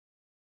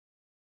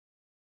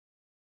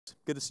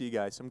Good to see you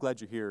guys. I'm glad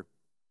you're here.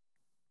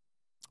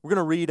 We're going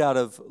to read out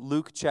of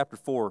Luke chapter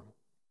 4,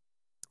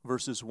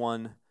 verses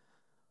 1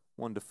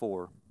 to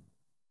 4.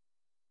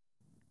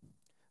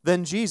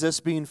 Then Jesus,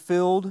 being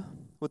filled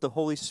with the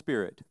Holy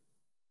Spirit,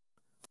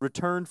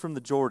 returned from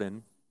the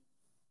Jordan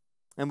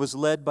and was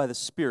led by the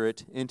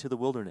Spirit into the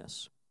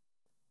wilderness,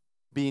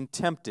 being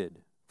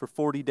tempted for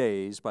 40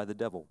 days by the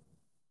devil.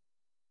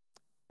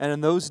 And in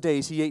those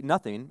days he ate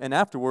nothing, and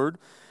afterward,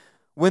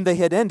 when they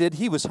had ended,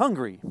 he was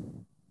hungry.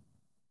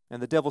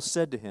 And the devil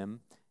said to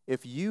him,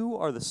 "If you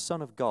are the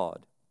Son of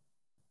God,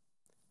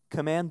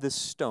 command this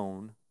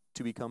stone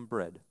to become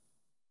bread."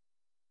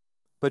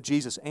 But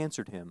Jesus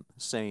answered him,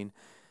 saying,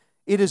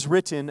 "It is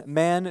written,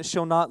 man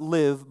shall not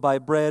live by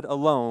bread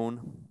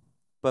alone,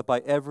 but by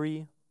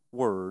every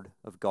word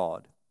of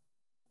God."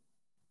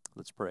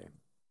 Let's pray.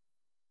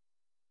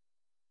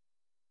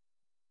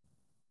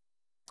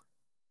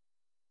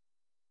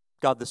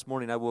 God, this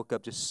morning I woke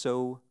up just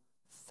so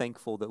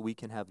thankful that we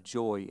can have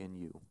joy in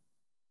you.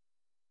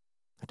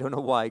 I don't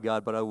know why,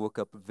 God, but I woke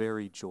up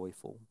very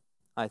joyful.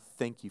 I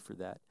thank you for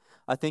that.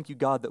 I thank you,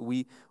 God, that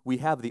we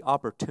have the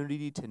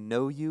opportunity to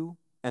know you,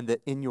 and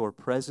that in your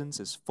presence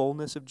is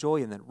fullness of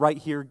joy, and that right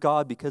here,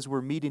 God, because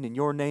we're meeting in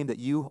your name, that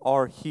you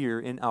are here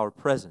in our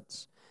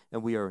presence,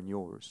 and we are in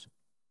yours.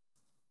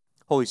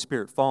 Holy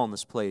Spirit, fall in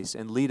this place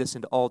and lead us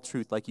into all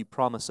truth like you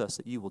promise us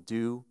that you will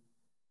do.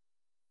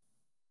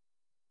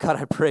 God,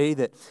 I pray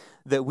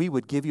that we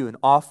would give you an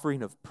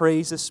offering of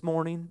praise this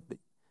morning,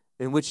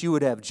 in which you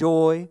would have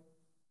joy,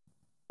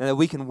 and that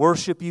we can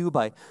worship you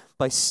by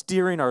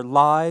steering our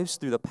lives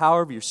through the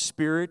power of your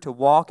Spirit to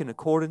walk in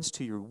accordance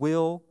to your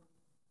will.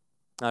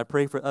 And I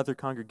pray for other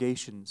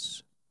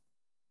congregations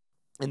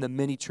in the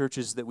many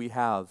churches that we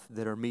have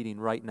that are meeting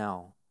right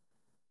now.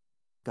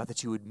 God,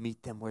 that you would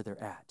meet them where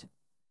they're at.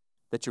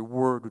 That your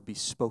word would be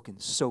spoken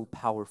so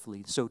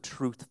powerfully, so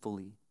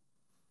truthfully.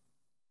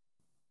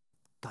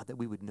 God, that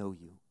we would know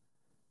you.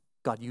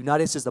 God,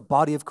 unite us as the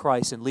body of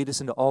Christ and lead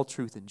us into all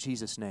truth in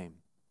Jesus'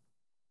 name.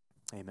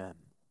 Amen.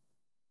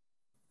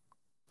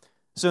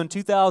 So in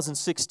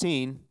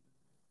 2016,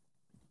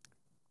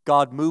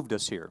 God moved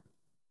us here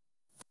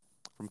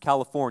from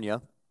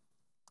California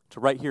to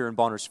right here in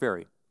Bonners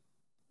Ferry.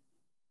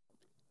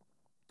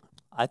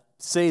 I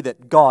say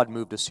that God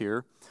moved us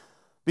here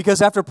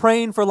because after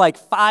praying for like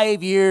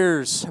 5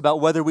 years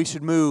about whether we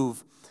should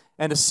move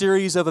and a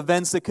series of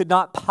events that could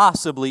not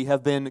possibly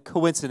have been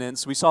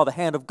coincidence, we saw the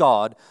hand of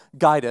God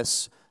guide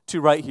us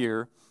to right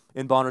here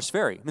in Bonners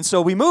Ferry. And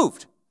so we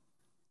moved.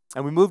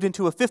 And we moved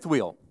into a fifth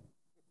wheel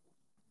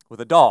with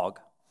a dog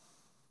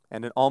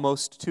and an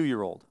almost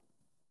 2-year-old.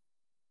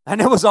 And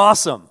it was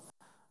awesome.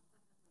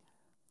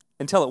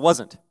 Until it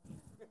wasn't.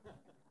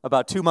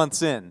 About 2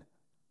 months in.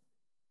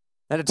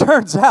 And it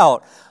turns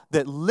out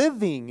that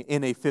living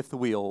in a fifth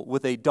wheel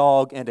with a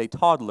dog and a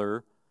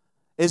toddler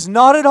is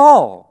not at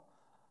all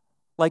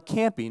like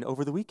camping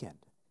over the weekend.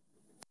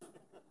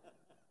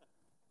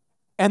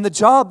 And the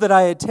job that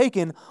I had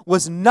taken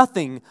was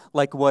nothing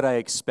like what I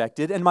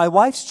expected. And my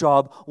wife's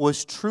job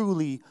was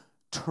truly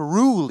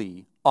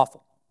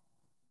awful.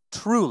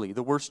 Truly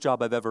the worst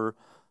job I've ever,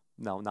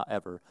 no, not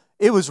ever.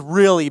 It was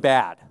really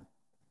bad.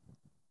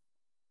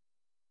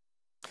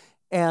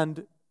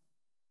 And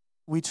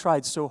we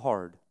tried so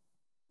hard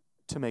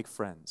to make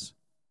friends.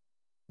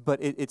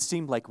 But it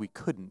seemed like we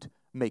couldn't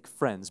make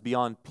friends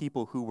beyond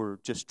people who were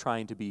just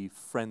trying to be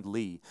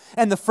friendly.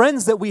 And the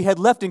friends that we had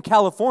left in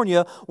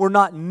California were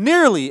not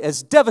nearly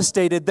as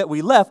devastated that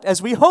we left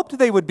as we hoped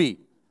they would be.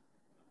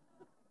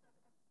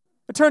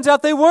 It turns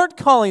out they weren't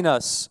calling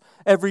us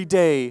every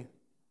day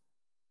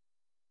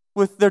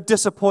with their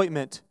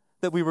disappointment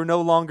that we were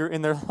no longer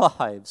in their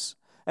lives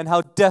and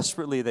how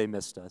desperately they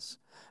missed us.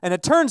 And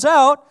it turns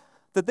out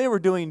that they were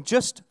doing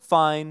just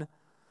fine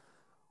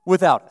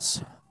without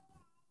us.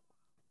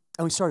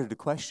 And we started to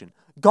question,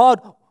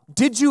 God,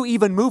 did you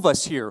even move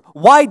us here?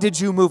 Why did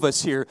you move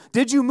us here?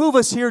 Did you move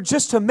us here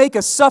just to make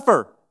us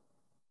suffer?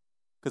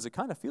 Because it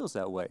kind of feels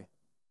that way.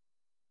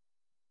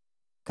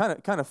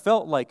 Kind of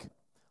felt like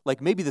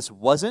maybe this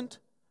wasn't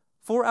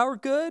for our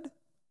good.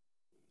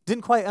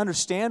 Didn't quite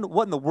understand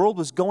what in the world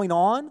was going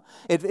on.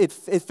 It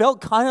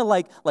felt kind of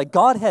like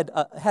God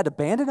had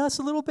abandoned us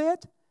a little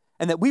bit,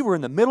 and that we were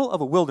in the middle of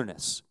a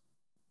wilderness.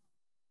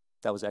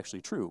 That was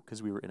actually true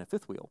because we were in a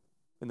fifth wheel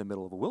in the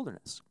middle of a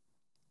wilderness.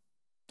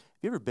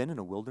 Have you ever been in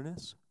a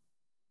wilderness?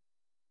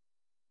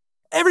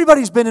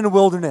 Everybody's been in a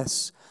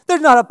wilderness. There's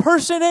not a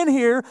person in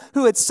here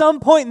who at some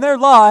point in their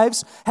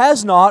lives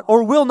has not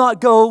or will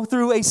not go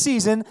through a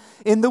season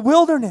in the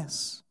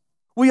wilderness.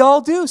 We all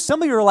do.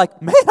 Some of you are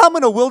like, man, I'm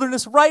in a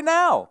wilderness right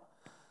now.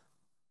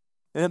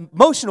 An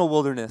emotional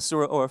wilderness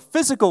or a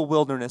physical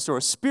wilderness or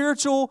a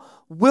spiritual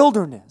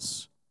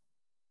wilderness.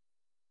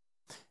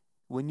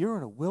 When you're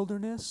in a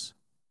wilderness,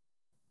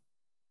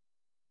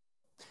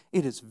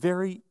 it is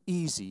very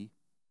easy,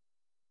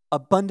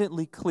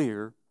 abundantly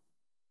clear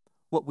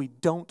what we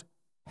don't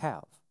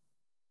have.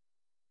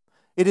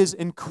 It is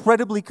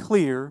incredibly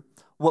clear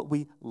what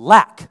we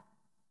lack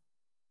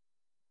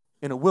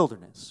in a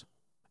wilderness.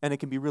 And it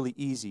can be really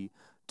easy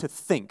to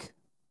think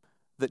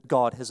that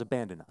God has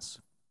abandoned us.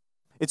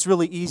 It's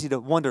really easy to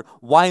wonder,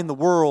 why in the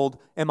world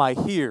am I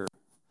here?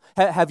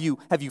 Have you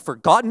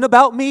forgotten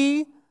about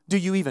me? Do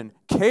you even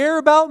care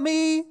about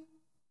me?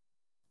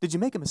 Did you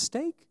make a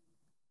mistake?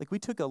 Like we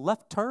took a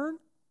left turn?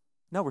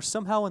 Now we're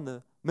somehow in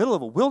the middle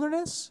of a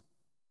wilderness?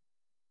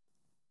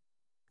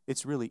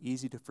 It's really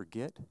easy to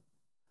forget.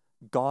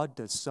 God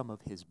does some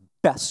of His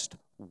best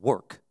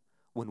work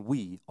when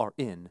we are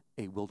in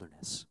a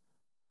wilderness.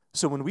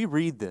 So when we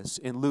read this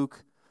in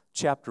Luke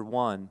chapter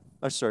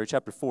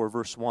 4,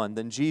 verse 1,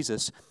 then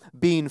Jesus,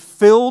 being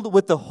filled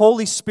with the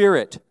Holy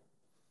Spirit,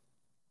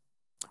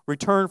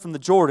 returned from the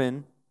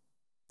Jordan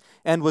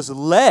and was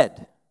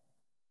led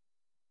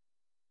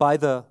by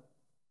the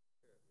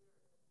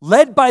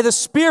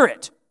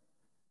Spirit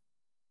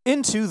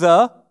into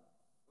the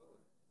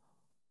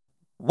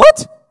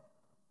what?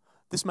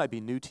 This might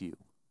be new to you.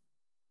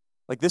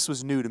 Like this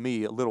was new to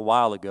me a little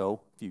while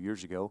ago, a few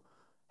years ago.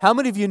 How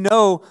many of you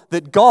know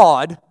that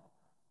God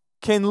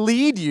can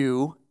lead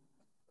you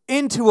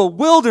into a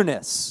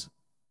wilderness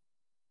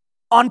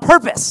on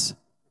purpose?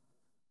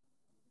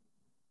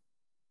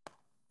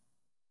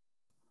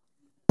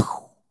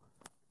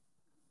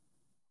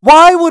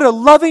 Why would a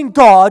loving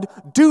God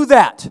do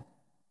that?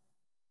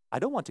 I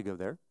don't want to go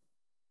there.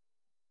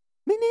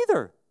 Me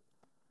neither.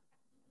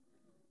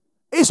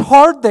 It's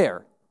hard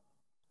there.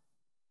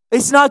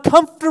 It's not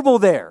comfortable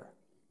there.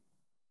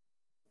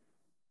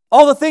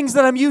 All the things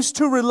that I'm used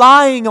to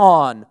relying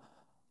on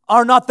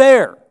are not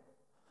there.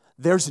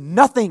 There's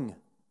nothing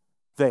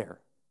there.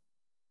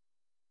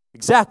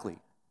 Exactly.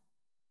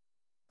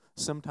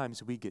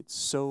 Sometimes we get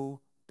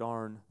so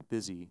darn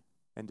busy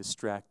and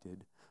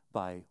distracted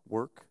by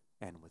work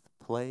and with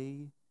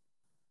play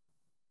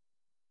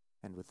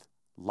and with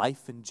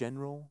life in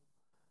general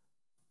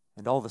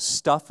and all the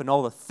stuff and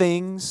all the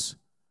things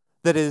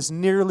that it is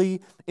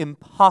nearly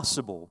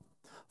impossible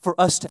for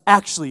us to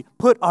actually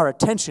put our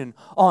attention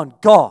on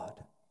God.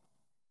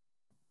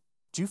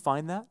 Do you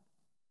find that?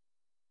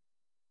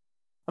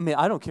 I mean,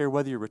 I don't care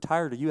whether you're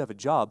retired or you have a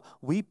job.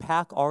 We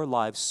pack our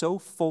lives so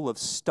full of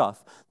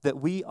stuff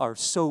that we are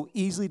so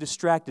easily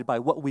distracted by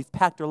what we've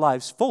packed our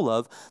lives full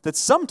of that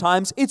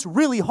sometimes it's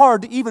really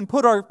hard to even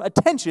put our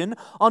attention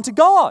onto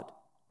God.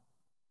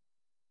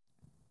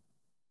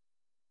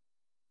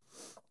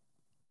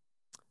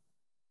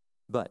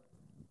 But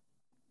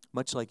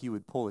much like you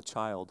would pull a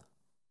child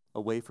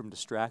away from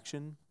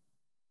distraction,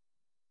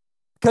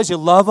 because you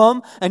love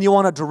them and you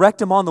want to direct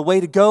them on the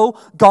way to go,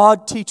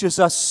 God teaches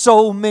us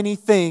so many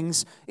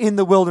things in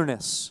the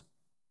wilderness.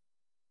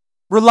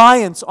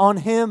 Reliance on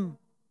Him,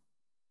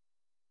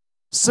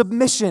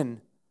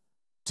 submission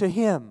to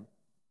Him,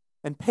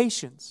 and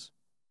patience,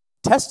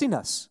 testing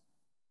us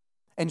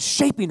and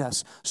shaping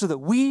us so that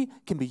we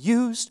can be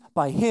used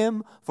by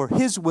Him for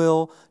His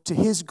will to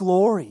His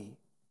glory.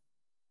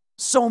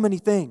 So many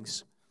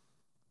things.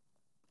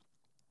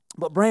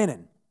 But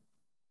Brandon,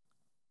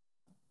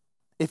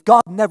 if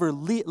God never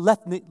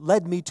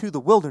led me to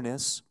the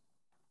wilderness,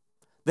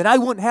 then I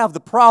wouldn't have the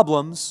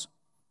problems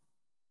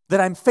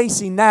that I'm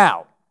facing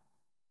now.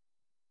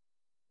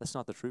 That's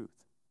not the truth.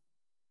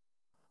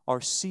 Our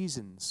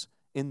seasons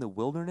in the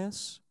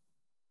wilderness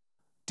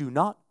do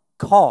not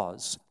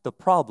cause the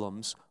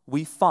problems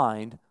we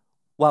find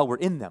while we're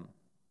in them.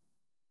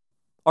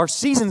 Our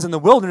seasons in the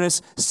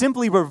wilderness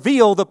simply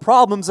reveal the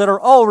problems that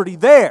are already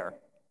there.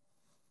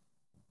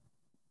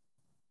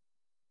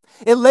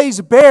 It lays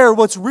bare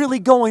what's really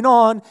going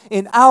on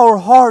in our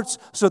hearts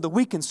so that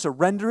we can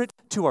surrender it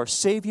to our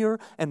Savior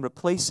and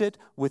replace it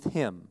with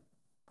Him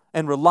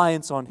and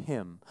reliance on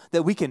Him.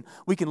 That we can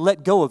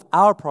let go of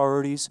our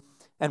priorities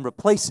and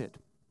replace it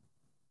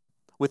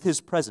with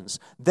His presence.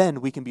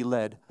 Then we can be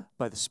led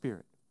by the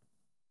Spirit.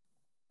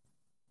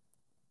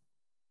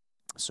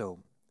 So,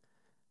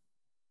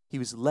 He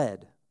was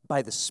led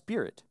by the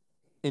Spirit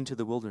into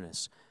the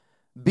wilderness,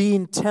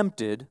 being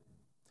tempted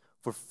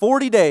for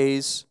 40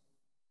 days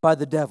by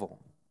the devil.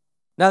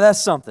 Now that's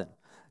something.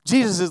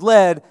 Jesus is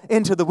led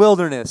into the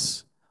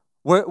wilderness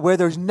where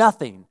there's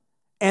nothing.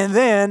 And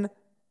then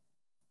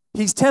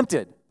He's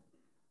tempted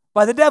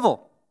by the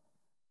devil.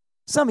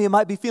 Some of you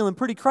might be feeling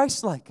pretty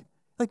Christ-like.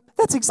 Like,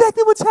 that's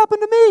exactly what's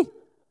happened to me.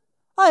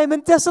 I am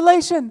in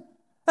desolation.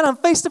 And I'm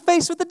face to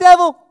face with the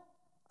devil.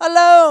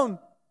 Alone.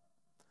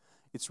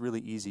 It's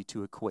really easy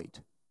to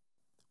equate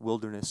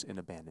wilderness and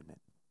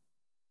abandonment.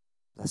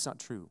 That's not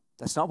true.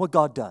 That's not what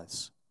God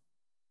does.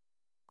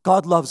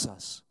 God loves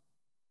us.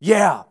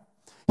 Yeah.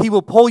 He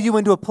will pull you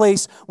into a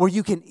place where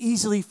you can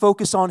easily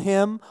focus on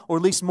Him, or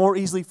at least more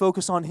easily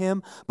focus on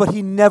Him, but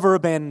He never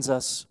abandons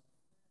us.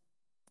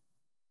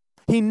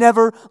 He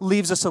never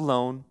leaves us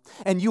alone,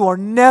 and you are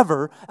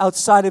never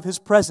outside of His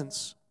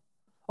presence.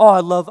 Oh,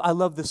 I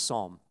love this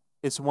psalm.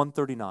 It's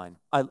 139.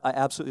 I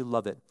absolutely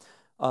love it.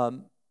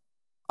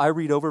 I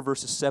read over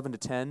verses 7 to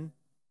 10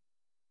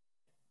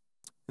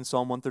 in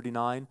Psalm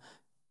 139,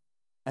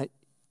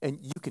 and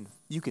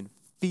you can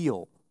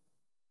feel.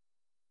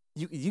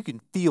 You can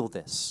feel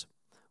this.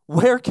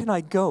 Where can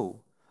I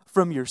go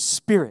from your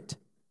Spirit?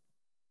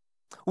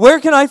 Where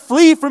can I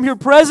flee from your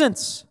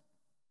presence?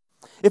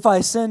 If I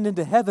ascend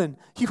into heaven,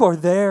 you are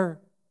there.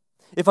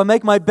 If I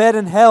make my bed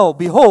in hell,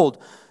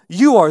 behold,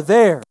 you are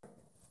there.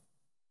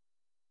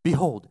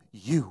 Behold,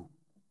 you.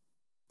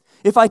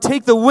 If I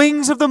take the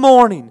wings of the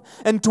morning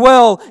and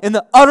dwell in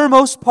the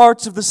uttermost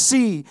parts of the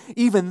sea,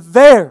 even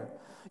there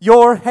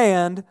your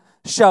hand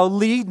shall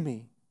lead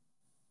me,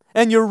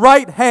 and your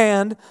right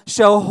hand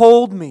shall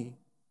hold me.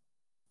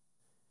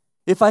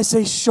 If I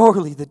say,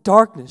 surely the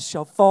darkness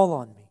shall fall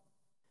on me,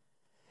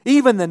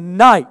 even the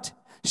night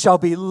shall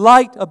be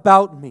light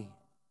about me.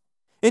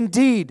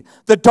 Indeed,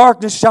 the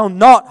darkness shall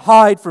not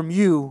hide from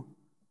you,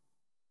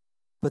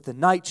 but the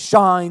night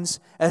shines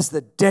as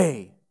the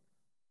day.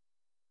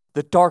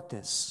 The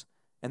darkness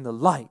and the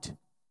light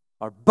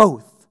are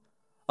both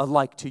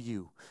alike to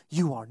you.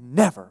 You are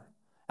never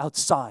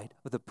outside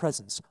of the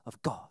presence of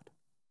God.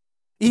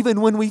 Even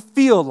when we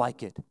feel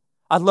like it.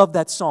 I love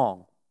that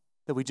song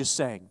that we just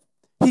sang.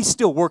 He's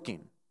still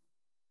working.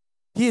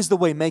 He is the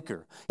way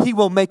maker. He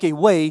will make a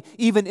way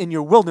even in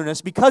your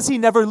wilderness because He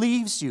never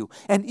leaves you.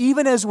 And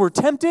even as we're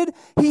tempted,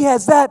 He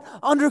has that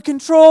under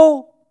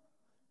control.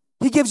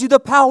 He gives you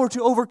the power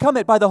to overcome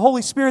it by the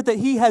Holy Spirit that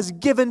He has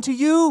given to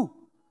you.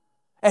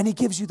 And He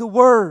gives you the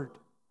Word.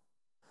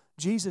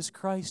 Jesus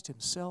Christ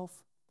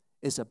Himself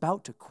is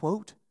about to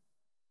quote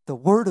the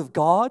Word of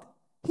God.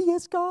 He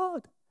is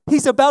God.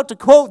 He's about to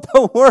quote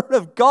the Word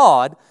of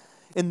God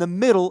in the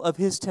middle of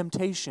His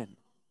temptation.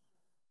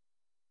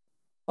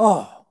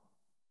 Oh,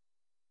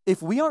 if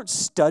we aren't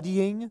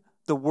studying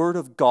the Word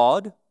of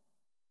God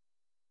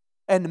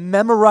and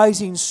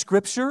memorizing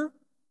Scripture,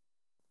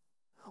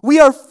 we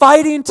are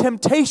fighting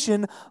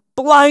temptation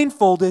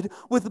blindfolded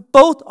with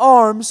both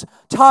arms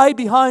tied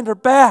behind our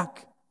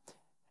back.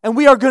 And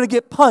we are going to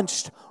get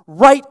punched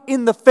right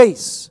in the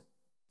face.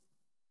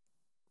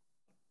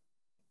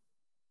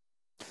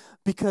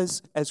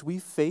 Because as we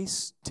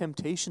face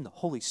temptation, the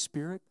Holy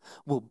Spirit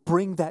will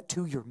bring that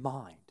to your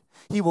mind.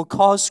 He will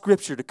cause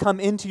Scripture to come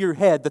into your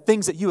head, the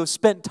things that you have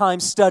spent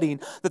time studying,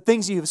 the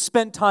things you have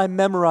spent time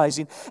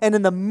memorizing. And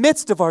in the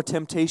midst of our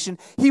temptation,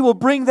 He will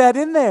bring that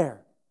in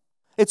there.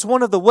 It's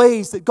one of the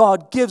ways that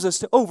God gives us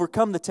to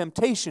overcome the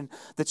temptation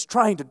that's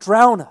trying to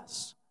drown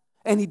us.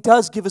 And He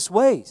does give us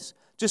ways.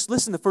 Just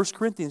listen to 1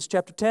 Corinthians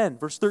chapter 10,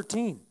 verse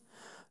 13.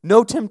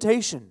 No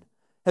temptation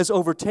has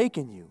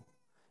overtaken you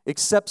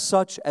except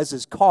such as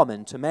is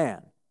common to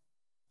man.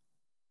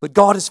 But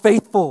God is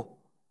faithful,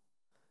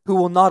 who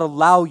will not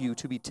allow you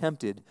to be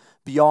tempted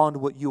beyond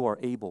what you are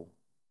able.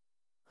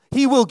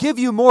 He will give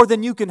you more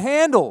than you can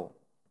handle.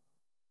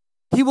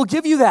 He will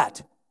give you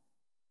that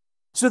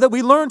so that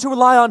we learn to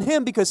rely on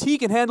Him because He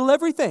can handle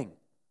everything.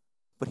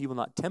 But He will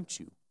not tempt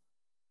you,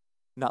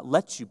 not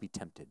let you be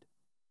tempted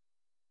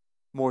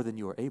more than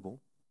you are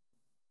able.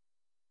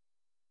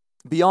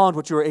 Beyond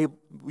what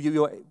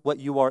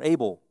you are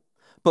able.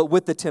 But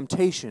with the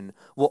temptation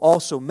will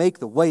also make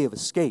the way of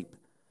escape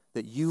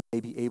that you may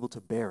be able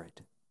to bear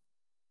it.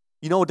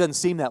 You know, it doesn't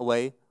seem that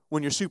way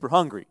when you're super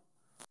hungry,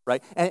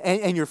 right?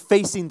 And you're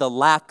facing the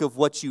lack of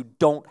what you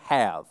don't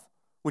have.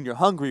 When you're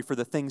hungry for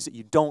the things that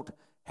you don't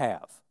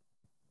have.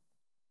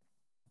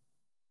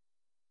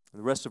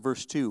 The rest of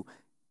verse 2.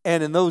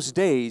 And in those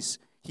days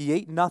he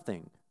ate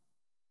nothing.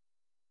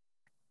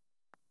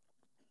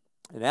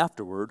 And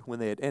afterward, when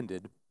they had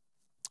ended,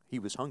 he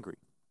was hungry.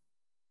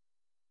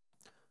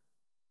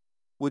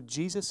 Would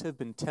Jesus have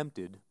been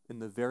tempted in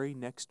the very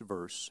next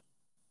verse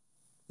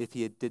if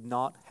He did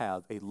not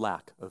have a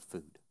lack of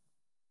food?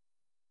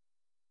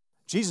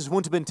 Jesus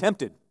wouldn't have been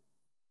tempted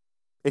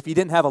if He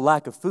didn't have a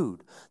lack of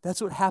food.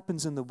 That's what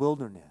happens in the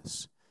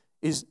wilderness,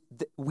 is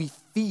that we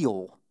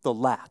feel the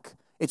lack.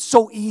 It's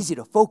so easy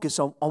to focus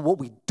on what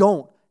we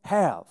don't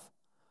have.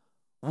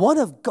 One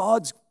of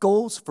God's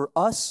goals for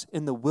us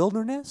in the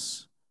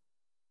wilderness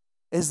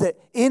is that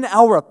in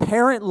our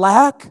apparent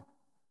lack,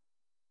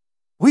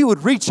 we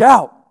would reach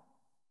out.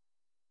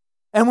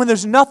 And when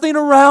there's nothing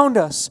around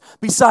us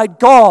beside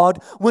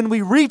God, when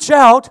we reach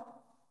out,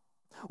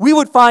 we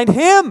would find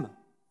Him.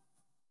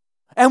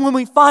 And when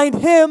we find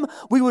Him,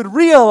 we would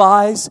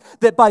realize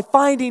that by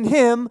finding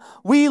Him,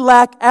 we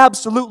lack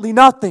absolutely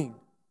nothing.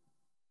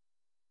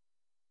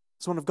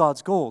 It's one of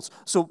God's goals.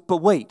 But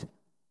wait.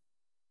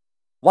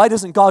 Why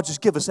doesn't God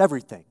just give us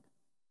everything?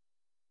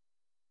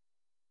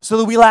 So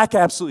that we lack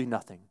absolutely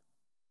nothing.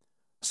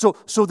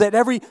 So that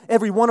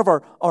every one of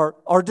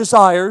our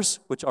desires,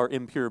 which are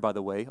impure, by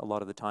the way, a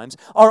lot of the times,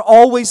 are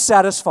always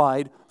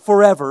satisfied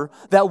forever.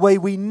 That way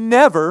we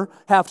never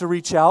have to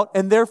reach out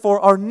and therefore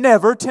are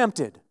never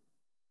tempted.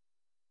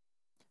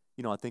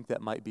 You know, I think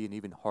that might be an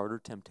even harder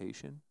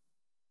temptation.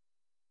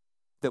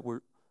 That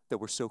we're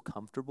so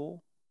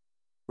comfortable,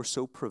 we're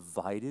so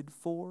provided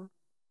for,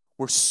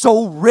 we're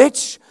so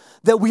rich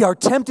that we are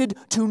tempted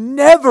to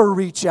never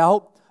reach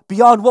out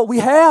beyond what we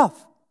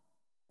have.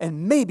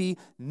 And maybe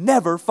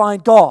never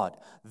find God.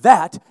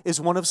 That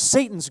is one of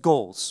Satan's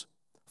goals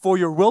for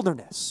your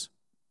wilderness.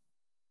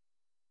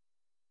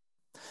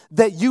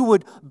 That you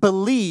would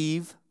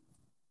believe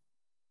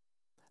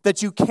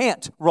that you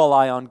can't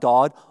rely on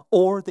God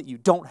or that you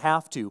don't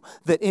have to.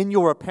 That in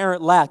your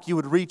apparent lack, you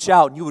would reach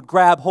out and you would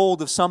grab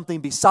hold of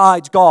something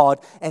besides God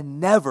and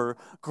never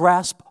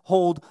grasp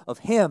hold of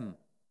Him.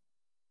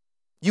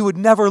 You would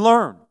never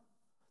learn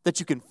that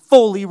you can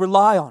fully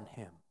rely on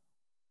Him.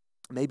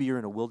 Maybe you're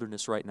in a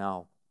wilderness right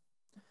now.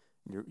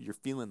 You're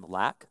feeling the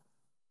lack.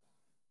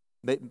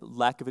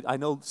 Lack of it. I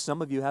know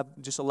some of you have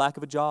just a lack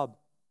of a job.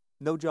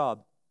 No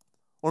job.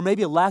 Or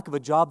maybe a lack of a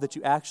job that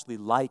you actually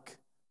like,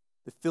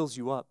 that fills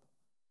you up.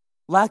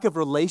 Lack of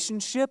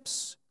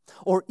relationships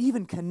or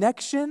even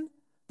connection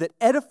that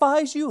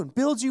edifies you and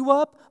builds you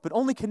up, but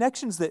only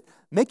connections that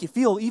make you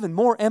feel even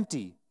more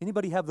empty.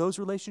 Anybody have those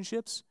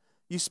relationships?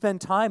 You spend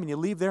time and you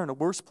leave there in a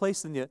worse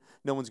place than you.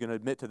 No one's going to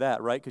admit to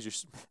that, right?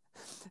 Because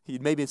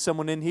maybe it's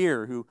someone in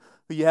here who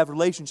you have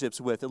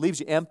relationships with. It leaves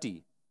you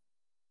empty.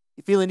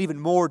 You're feeling even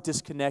more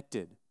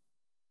disconnected.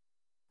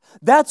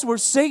 That's where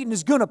Satan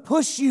is going to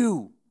push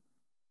you.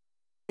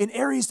 In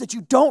areas that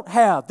you don't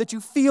have, that you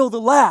feel the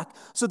lack,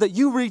 so that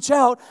you reach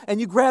out and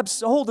you grab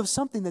hold of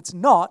something that's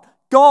not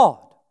God.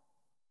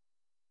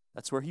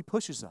 That's where he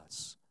pushes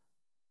us.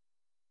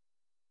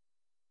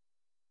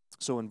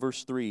 So in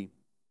verse 3,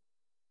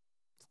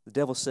 the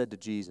devil said to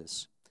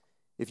Jesus,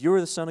 "If you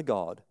are the Son of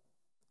God,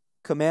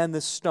 command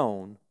this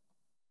stone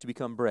to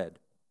become bread."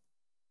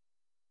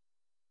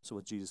 So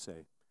what did Jesus say?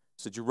 He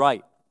said, "You're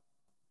right.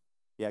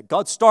 Yeah,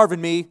 God's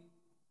starving me.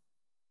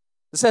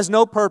 This has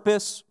no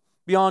purpose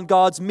beyond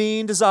God's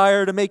mean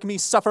desire to make me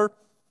suffer.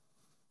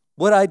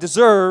 What I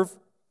deserve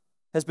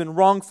has been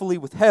wrongfully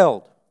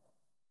withheld."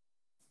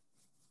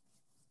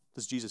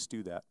 Does Jesus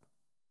do that?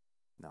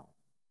 No.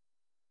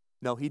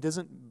 No, he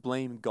doesn't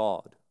blame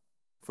God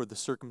for the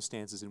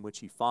circumstances in which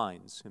he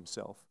finds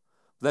himself.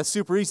 That's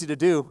super easy to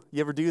do.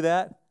 You ever do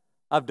that?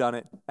 I've done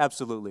it.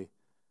 Absolutely.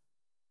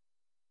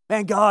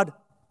 Man, God.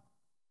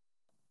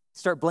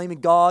 Start blaming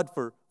God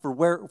for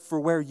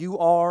where you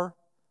are,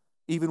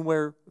 even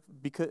when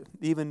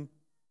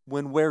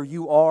where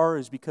you are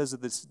is because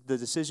of the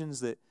decisions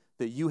that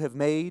you have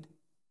made.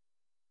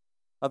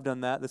 I've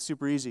done that. That's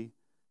super easy.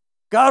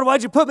 God,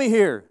 why'd you put me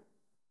here?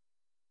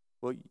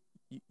 Well,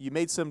 you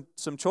made some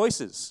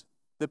choices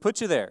that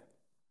put you there.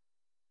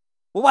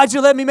 Well, why'd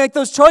you let me make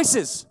those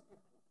choices?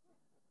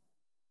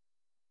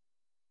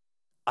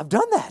 I've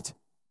done that.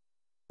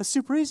 That's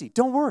super easy.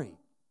 Don't worry.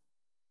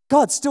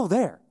 God's still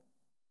there.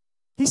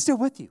 He's still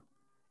with you.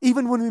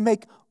 Even when we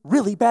make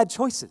really bad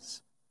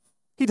choices,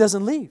 He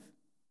doesn't leave.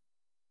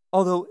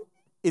 Although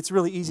it's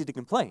really easy to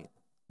complain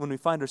when we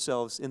find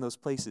ourselves in those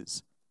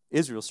places.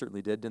 Israel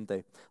certainly did, didn't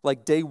they?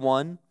 Like day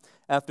one,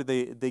 after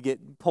they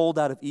get pulled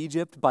out of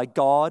Egypt by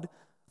God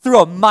through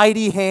a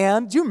mighty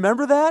hand. Do you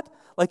remember that?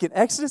 Like in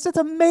Exodus, it's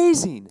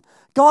amazing.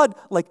 God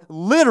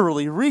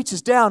literally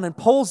reaches down and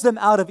pulls them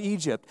out of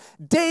Egypt.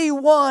 Day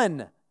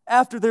one,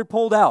 after they're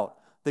pulled out,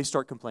 they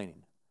start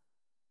complaining.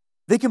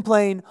 They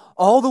complain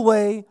all the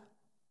way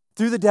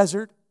through the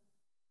desert,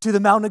 to the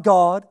mountain of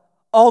God,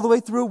 all the way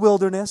through a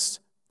wilderness,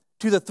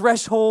 to the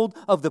threshold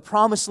of the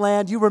promised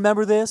land. You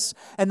remember this?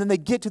 And then they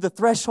get to the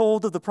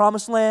threshold of the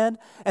promised land,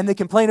 and they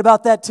complain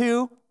about that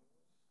too.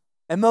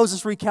 And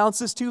Moses recounts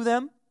this to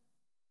them.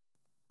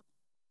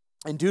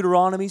 In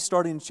Deuteronomy,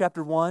 starting in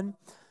chapter 1,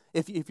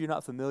 if you're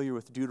not familiar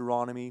with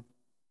Deuteronomy,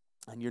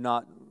 and you're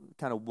not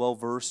kind of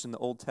well-versed in the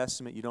Old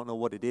Testament, you don't know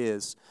what it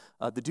is,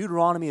 the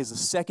Deuteronomy is the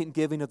second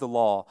giving of the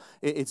law.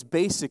 It's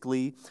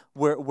basically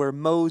where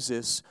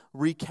Moses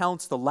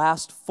recounts the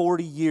last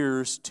 40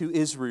 years to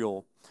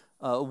Israel,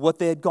 what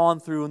they had gone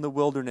through in the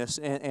wilderness,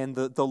 and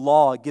the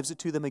law, gives it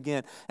to them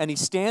again. And he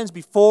stands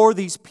before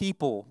these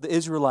people, the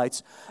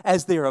Israelites,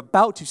 as they are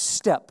about to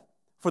step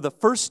for the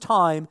first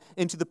time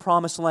into the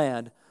promised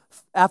land.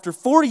 After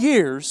 40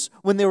 years,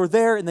 when they were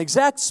there in the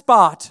exact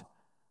spot,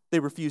 they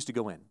refused to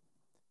go in.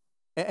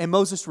 And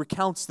Moses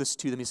recounts this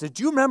to them. He says,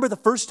 "Do you remember the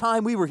first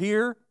time we were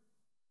here?"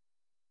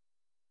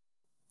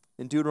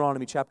 In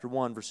Deuteronomy chapter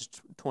 1, verses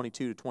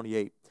 22 to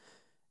 28.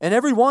 "And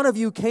every one of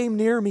you came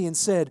near me and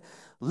said,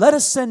 'Let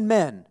us send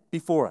men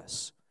before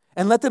us,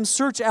 and let them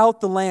search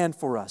out the land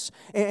for us,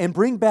 and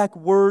bring back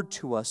word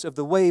to us of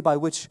the way by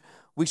which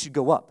we should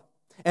go up,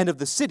 and of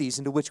the cities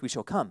into which we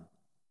shall come.'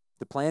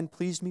 The plan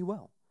pleased me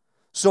well.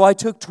 So I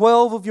took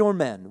 12 of your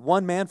men,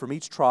 one man from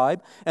each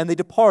tribe, and they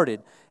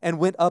departed and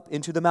went up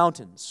into the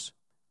mountains.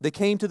 They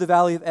came to the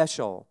valley of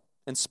Eshcol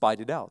and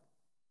spied it out.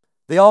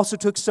 They also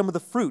took some of the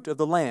fruit of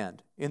the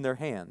land in their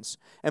hands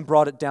and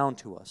brought it down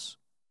to us.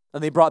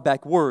 And they brought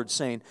back word,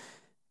 saying,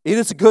 'It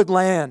is a good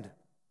land,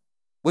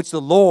 which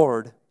the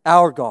Lord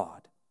our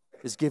God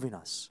is giving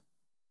us.'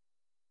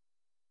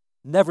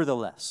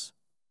 Nevertheless,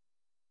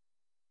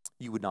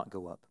 you would not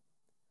go up.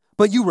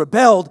 But you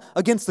rebelled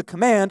against the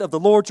command of the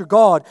Lord your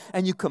God,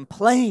 and you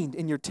complained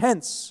in your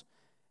tents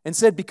and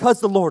said,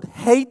 'Because the Lord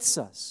hates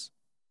us,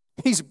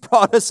 He's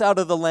brought us out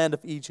of the land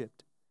of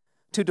Egypt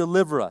to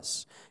deliver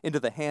us into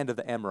the hand of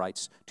the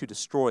Amorites to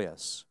destroy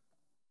us.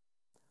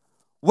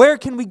 Where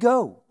can we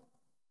go?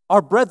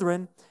 Our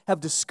brethren have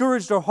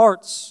discouraged our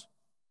hearts,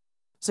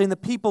 saying the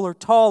people are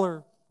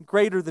taller,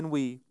 greater than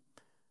we.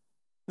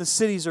 The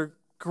cities are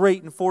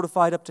great and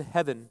fortified up to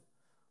heaven.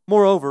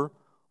 Moreover,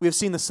 we have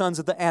seen the sons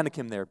of the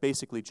Anakim there,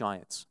 basically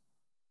giants.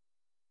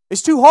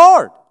 It's too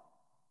hard.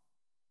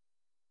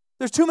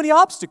 There's too many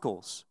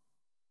obstacles.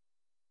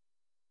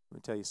 Let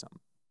me tell you something.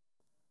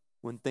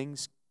 When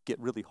things get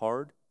really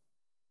hard,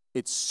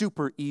 it's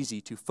super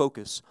easy to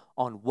focus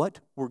on what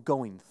we're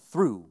going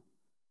through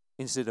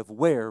instead of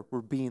where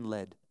we're being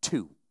led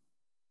to.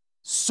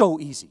 So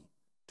easy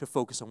to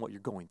focus on what you're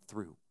going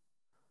through.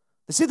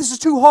 They say this is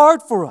too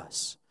hard for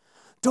us.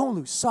 Don't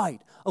lose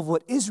sight of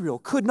what Israel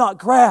could not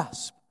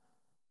grasp.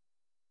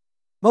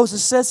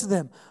 Moses says to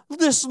them,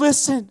 just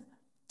listen.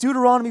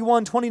 Deuteronomy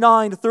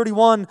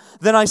 1:29-31.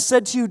 Then I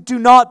said to you, do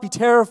not be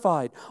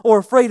terrified or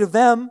afraid of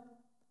them.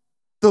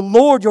 The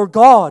Lord your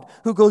God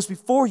who goes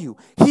before you,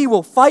 He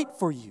will fight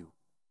for you,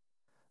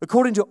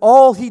 according to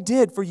all He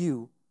did for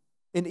you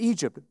in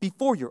Egypt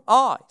before your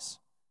eyes,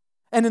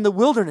 and in the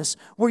wilderness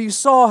where you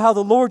saw how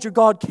the Lord your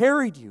God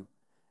carried you,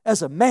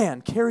 as a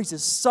man carries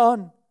his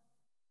son,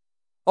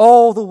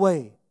 all the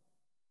way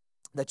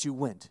that you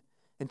went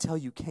until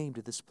you came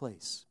to this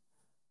place.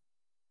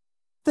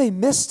 They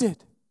missed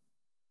it.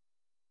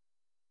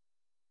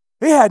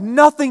 It had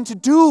nothing to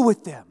do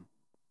with them.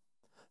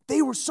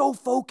 They were so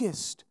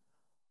focused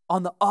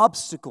on the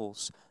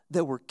obstacles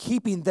that were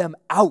keeping them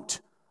out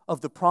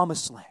of the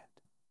promised land.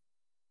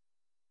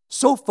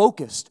 So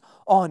focused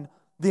on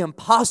the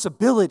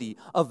impossibility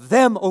of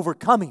them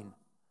overcoming,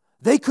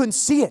 they couldn't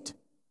see it.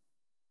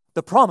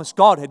 The promise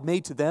God had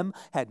made to them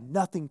had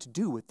nothing to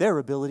do with their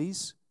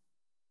abilities,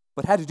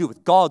 but had to do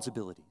with God's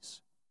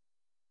abilities.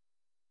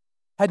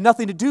 Had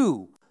nothing to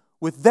do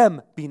with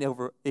them being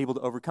able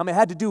to overcome. It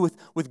had to do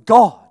with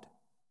God.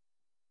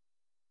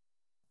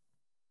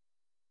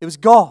 It was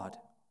God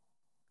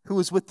who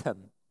was with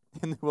them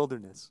in the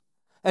wilderness,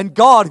 and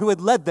God who had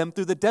led them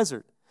through the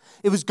desert.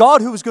 It was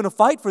God who was going to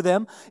fight for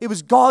them. It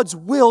was God's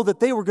will that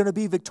they were going to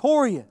be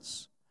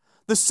victorious.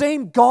 The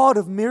same God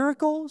of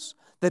miracles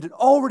that had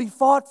already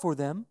fought for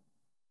them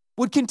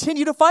would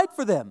continue to fight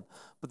for them,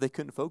 but they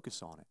couldn't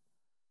focus on it.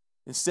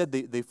 Instead,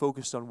 they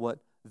focused on what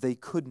they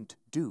couldn't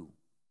do.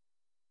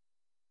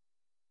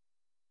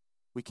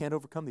 We can't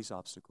overcome these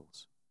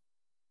obstacles.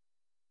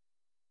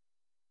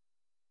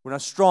 We're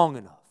not strong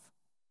enough,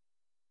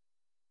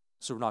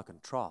 so we're not going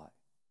to try.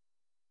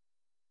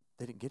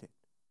 They didn't get it.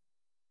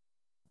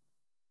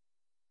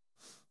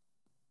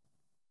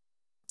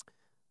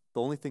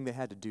 The only thing they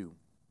had to do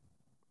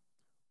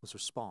was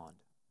respond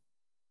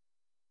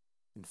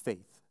in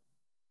faith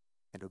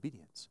and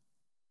obedience.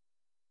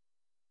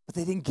 But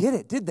they didn't get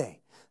it, did they?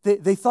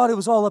 They thought it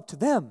was all up to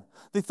them.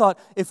 They thought,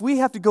 if we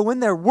have to go in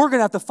there, we're going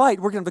to have to fight.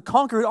 We're going to have to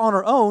conquer it on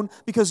our own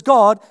because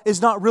God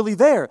is not really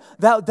there.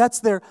 That's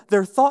their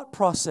thought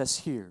process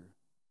here.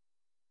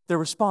 Their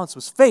response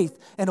was faith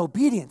and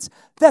obedience.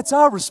 That's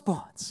our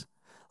response.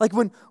 Like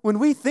when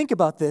we think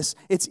about this,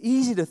 it's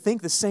easy to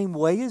think the same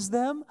way as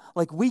them.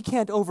 Like we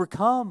can't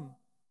overcome.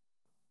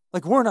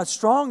 Like we're not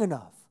strong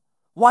enough.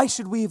 Why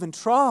should we even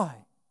try?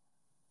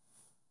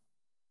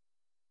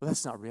 But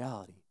that's not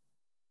reality.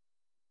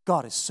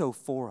 God is so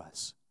for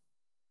us.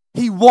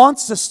 He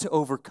wants us to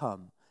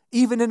overcome,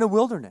 even in a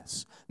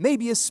wilderness,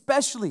 maybe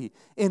especially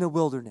in a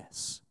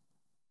wilderness.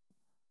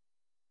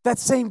 That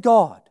same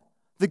God,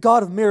 the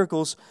God of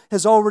miracles,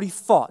 has already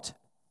fought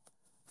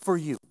for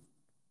you.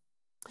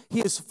 He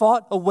has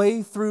fought a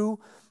way through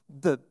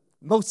the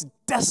most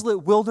desolate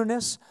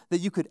wilderness that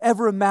you could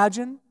ever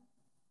imagine,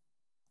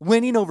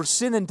 winning over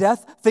sin and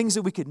death, things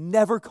that we could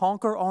never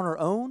conquer on our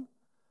own,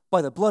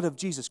 by the blood of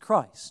Jesus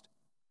Christ,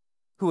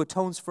 who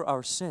atones for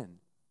our sin.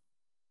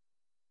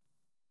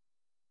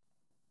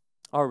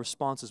 Our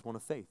response is one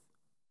of faith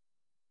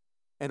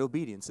and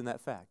obedience in that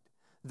fact,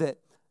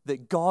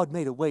 that God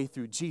made a way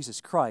through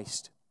Jesus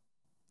Christ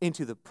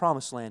into the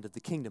promised land of the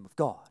kingdom of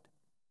God.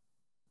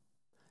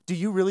 Do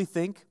you really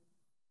think,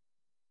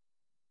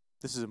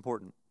 this is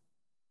important,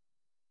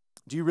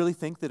 do you really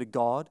think that a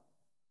God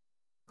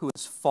who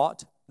has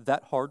fought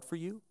that hard for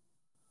you,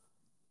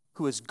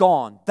 who has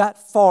gone that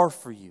far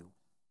for you,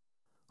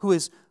 who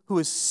has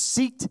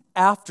seeked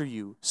after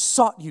you,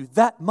 sought you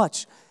that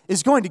much,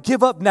 is going to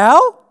give up now?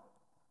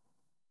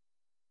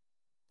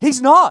 He's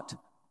not.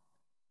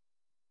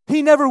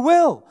 He never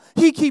will.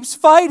 He keeps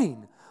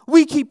fighting.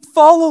 We keep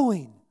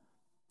following.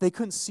 They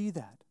couldn't see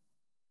that.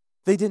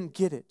 They didn't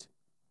get it.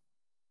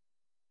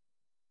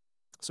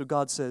 So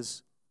God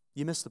says,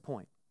 you missed the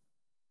point.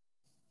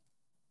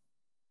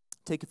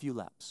 Take a few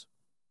laps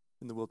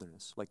in the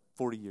wilderness, like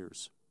 40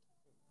 years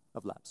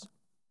of laps.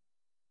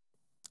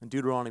 In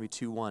Deuteronomy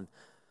 2:1,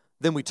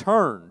 then we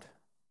turned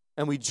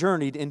and we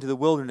journeyed into the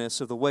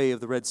wilderness of the way of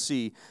the Red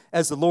Sea,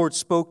 as the Lord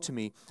spoke to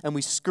me, and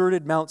we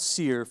skirted Mount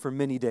Seir for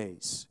many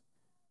days.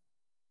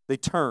 They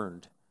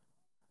turned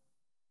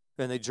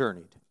and they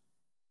journeyed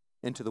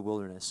into the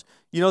wilderness.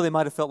 You know, they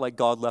might have felt like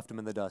God left them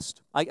in the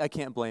dust. I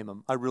can't blame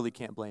them. I really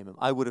can't blame them.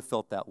 I would have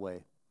felt that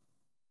way.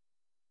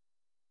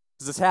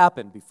 Because it's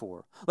happened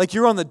before. Like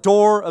you're on the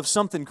door of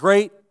something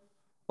great,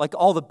 like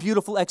all the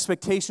beautiful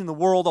expectation in the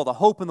world, all the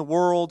hope in the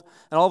world,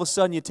 and all of a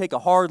sudden you take a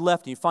hard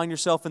left and you find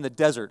yourself in the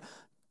desert.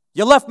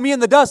 You left me in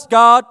the dust,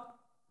 God.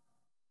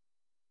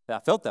 I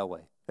felt that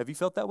way. Have you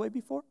felt that way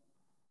before?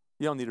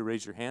 You don't need to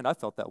raise your hand. I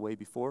felt that way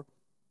before.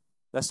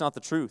 That's not the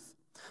truth.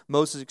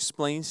 Moses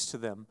explains to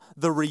them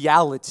the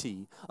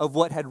reality of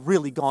what had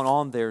really gone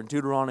on there in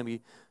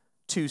Deuteronomy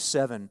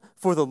 2:7.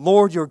 For the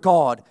Lord your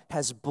God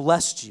has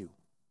blessed you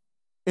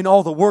in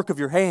all the work of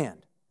your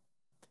hand.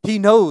 He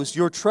knows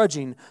you're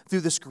trudging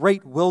through this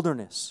great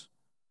wilderness.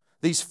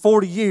 These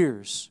 40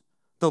 years,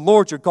 the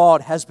Lord your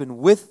God has been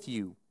with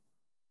you.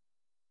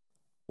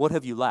 What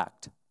have you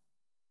lacked?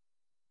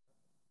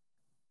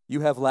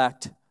 You have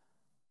lacked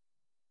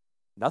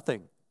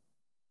nothing.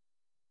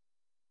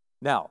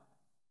 Now,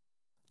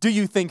 do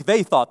you think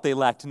they thought they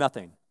lacked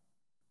nothing?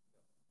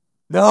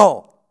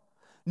 No.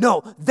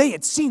 No, they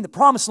had seen the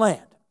promised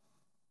land.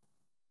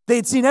 They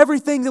had seen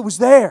everything that was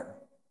there.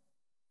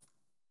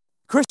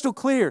 Crystal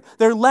clear.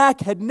 Their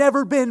lack had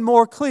never been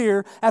more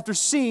clear after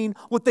seeing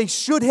what they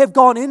should have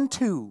gone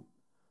into.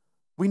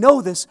 We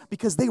know this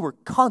because they were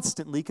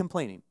constantly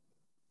complaining.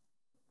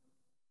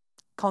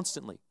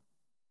 Constantly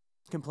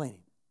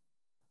complaining.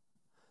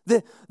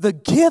 The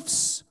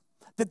gifts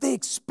that they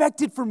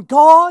expected from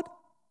God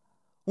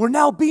were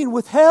now being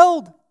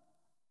withheld.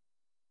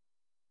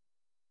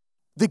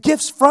 The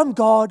gifts from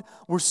God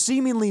were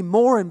seemingly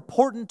more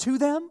important to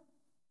them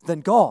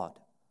than God.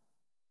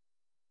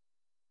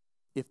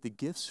 If the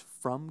gifts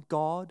from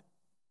God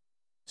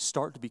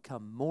start to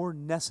become more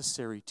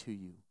necessary to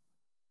you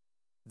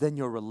than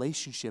your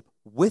relationship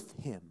with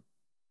Him,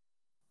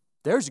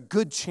 there's a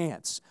good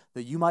chance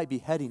that you might be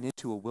heading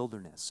into a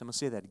wilderness. I'm going to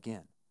say that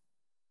again.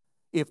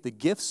 If the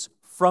gifts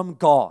from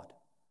God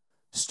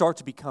start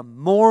to become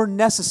more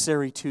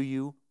necessary to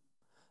you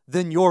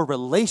than your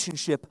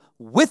relationship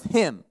with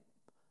Him,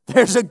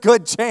 there's a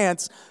good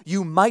chance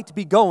you might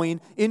be going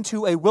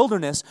into a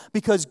wilderness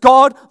because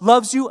God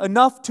loves you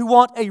enough to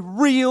want a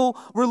real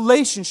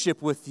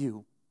relationship with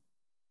you.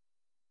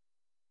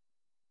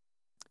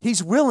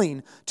 He's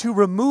willing to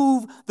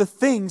remove the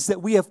things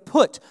that we have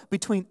put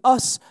between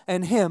us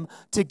and Him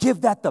to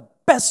give that the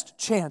best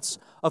chance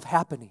of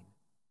happening.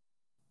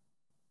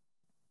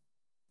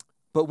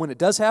 But when it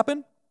does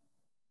happen,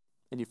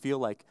 and you feel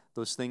like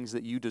those things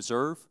that you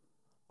deserve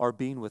are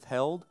being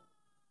withheld,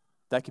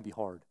 that can be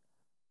hard.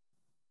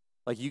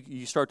 Like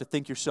you start to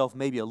think yourself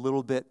maybe a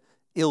little bit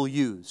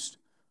ill-used.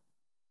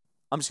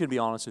 I'm just going to be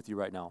honest with you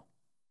right now.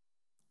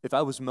 If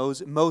I was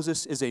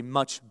Moses is a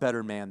much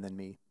better man than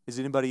me. Is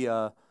anybody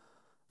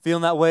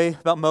feeling that way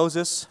about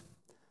Moses?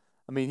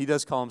 I mean, he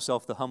does call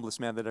himself the humblest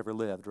man that ever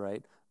lived,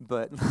 right?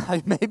 But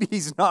maybe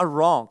he's not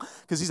wrong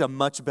because he's a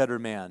much better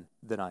man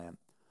than I am.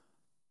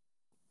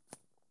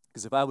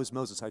 Because if I was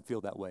Moses, I'd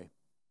feel that way.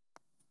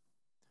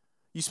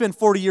 You spend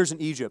 40 years in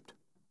Egypt.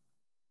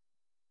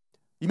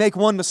 You make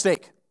one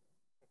mistake.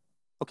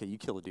 Okay, you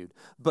kill a dude.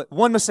 But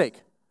one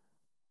mistake.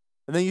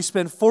 And then you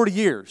spend 40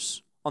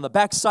 years on the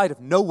backside of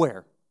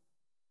nowhere.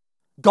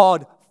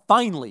 God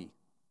finally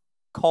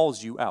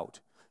calls you out.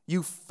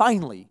 You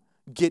finally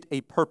get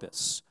a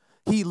purpose.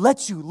 He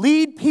lets you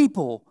lead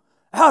people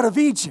out of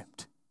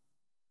Egypt.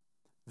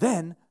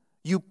 Then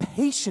you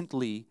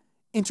patiently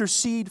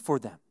intercede for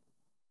them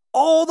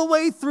all the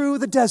way through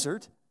the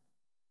desert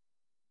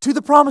to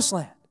the promised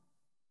land.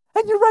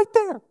 And you're right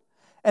there.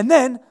 And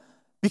then,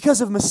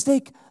 because of a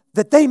mistake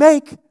that they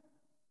make,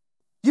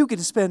 you get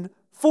to spend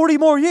 40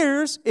 more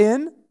years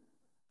in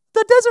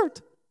the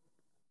desert.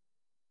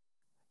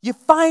 You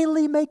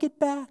finally make it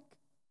back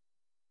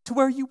to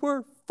where you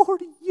were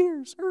 40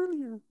 years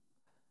earlier.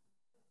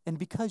 And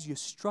because you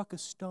struck a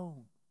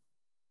stone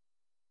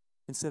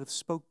instead of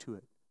spoke to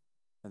it.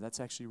 And that's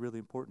actually really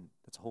important.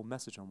 That's a whole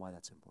message on why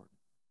that's important.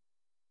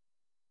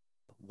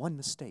 But one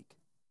mistake,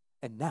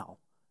 and now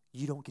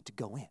you don't get to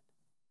go in.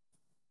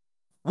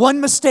 One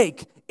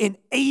mistake in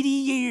 80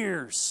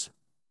 years.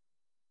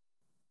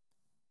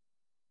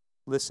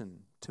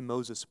 Listen to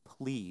Moses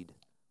plead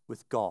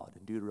with God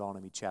in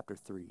Deuteronomy chapter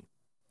 3,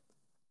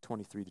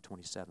 23 to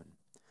 27.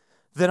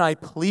 Then I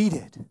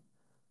pleaded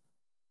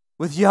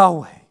with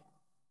Yahweh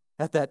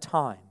at that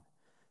time,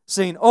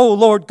 saying, O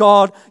Lord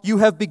God, you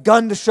have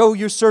begun to show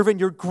your servant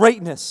your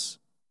greatness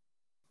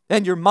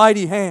and your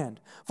mighty hand.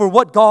 For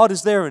what God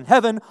is there in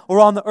heaven or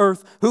on the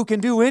earth who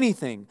can do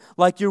anything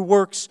like your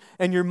works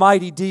and your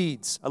mighty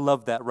deeds? I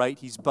love that, right?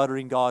 He's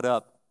buttering God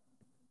up.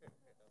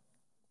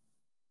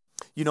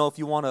 You know, if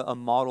you want a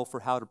model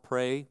for how to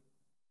pray,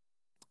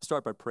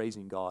 start by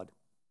praising God.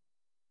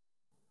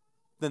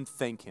 Then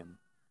thank Him.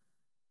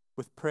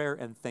 With prayer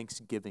and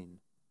thanksgiving,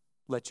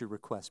 let your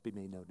requests be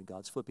made known to God.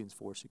 It's Philippians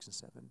 4, 6, and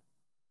 7.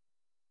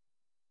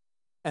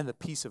 And the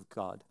peace of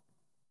God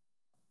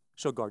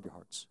shall guard your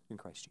hearts in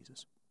Christ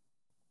Jesus.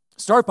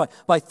 Start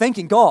by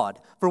thanking God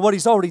for what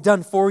He's already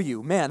done for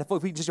you. Man, if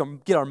we just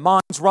get our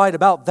minds right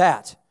about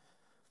that.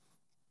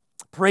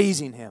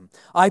 Praising Him.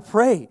 I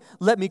pray,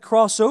 let me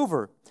cross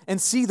over and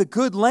see the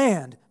good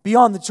land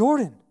beyond the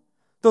Jordan,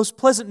 those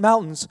pleasant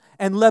mountains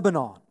and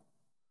Lebanon.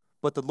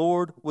 But the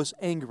Lord was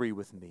angry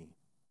with me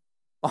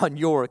on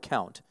your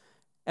account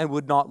and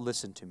would not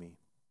listen to me.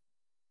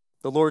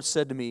 The Lord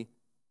said to me,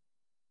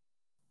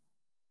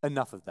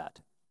 enough of that.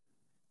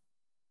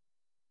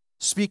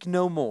 Speak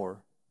no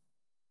more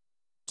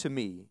to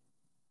me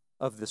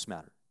of this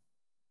matter.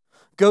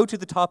 Go to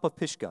the top of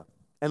Pisgah,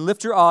 and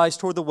lift your eyes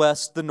toward the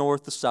west, the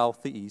north, the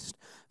south, the east.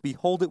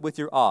 Behold it with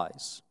your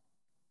eyes,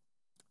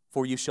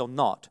 for you shall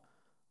not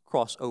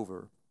cross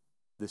over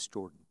this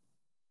Jordan.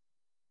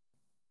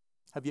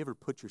 Have you ever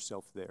put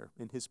yourself there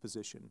in his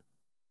position?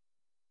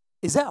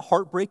 Is that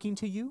heartbreaking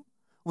to you?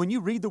 When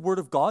you read the Word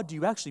of God, do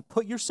you actually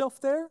put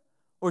yourself there?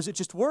 Or is it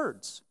just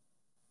words?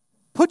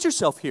 Put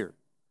yourself here.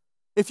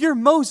 If you're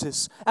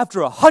Moses,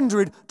 after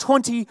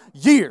 120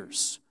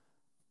 years,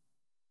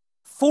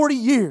 40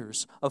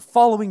 years of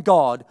following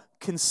God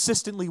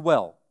consistently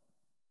well,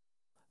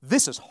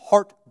 this is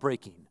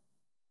heartbreaking.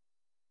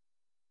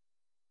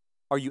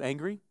 Are you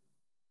angry?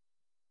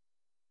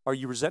 Are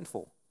you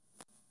resentful?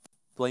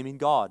 Blaming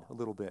God a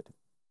little bit?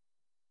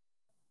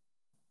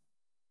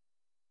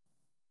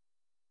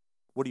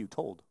 What are you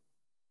told?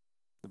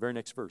 The very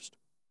next verse,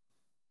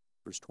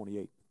 verse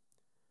 28.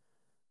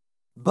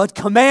 But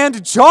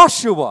command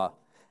Joshua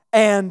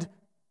and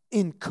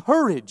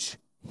encourage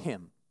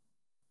him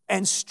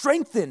and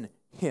strengthen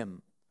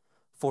him,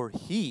 for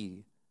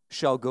he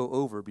shall go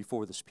over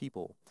before this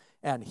people,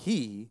 and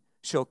he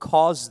shall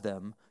cause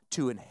them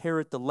to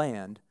inherit the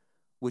land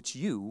which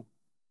you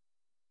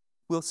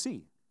will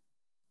see.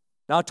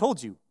 Now I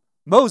told you,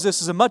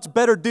 Moses is a much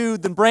better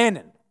dude than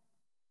Brandon.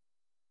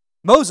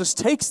 Moses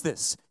takes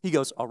this. He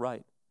goes, all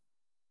right.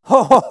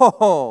 Ho, ho, ho,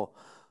 ho.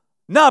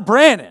 Not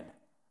Brandon.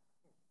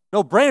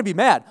 No, Brandon be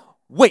mad.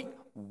 Wait,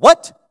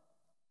 what?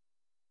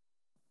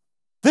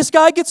 This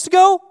guy gets to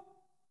go?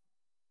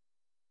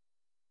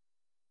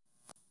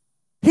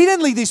 He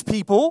didn't lead these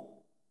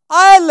people.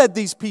 I led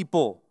these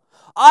people.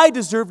 I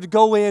deserve to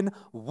go in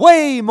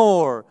way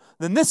more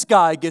than this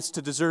guy gets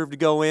to deserve to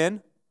go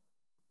in.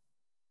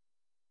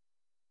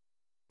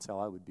 That's how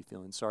I would be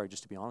feeling. Sorry,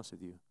 just to be honest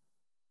with you.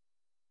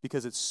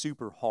 Because it's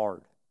super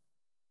hard,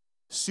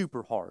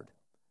 super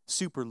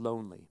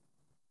lonely.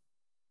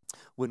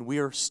 When we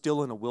are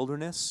still in a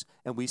wilderness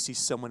and we see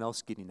someone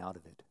else getting out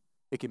of it,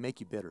 it can make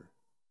you bitter.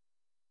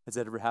 Has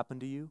that ever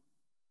happened to you?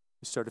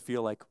 You start to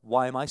feel like,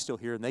 why am I still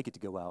here and they get to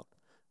go out?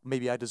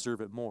 Maybe I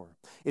deserve it more.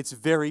 It's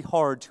very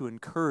hard to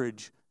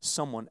encourage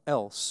someone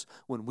else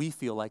when we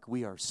feel like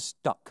we are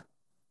stuck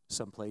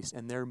someplace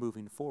and they're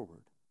moving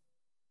forward.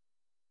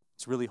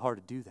 It's really hard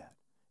to do that.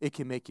 It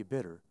can make you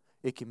bitter.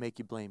 It can make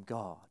you blame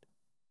God.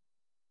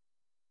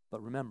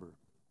 But remember,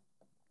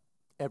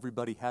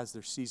 everybody has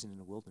their season in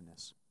the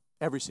wilderness.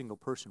 Every single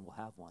person will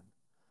have one.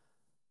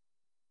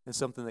 And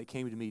something that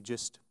came to me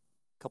just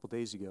a couple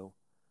days ago,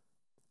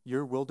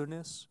 your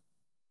wilderness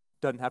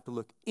doesn't have to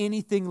look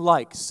anything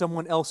like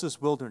someone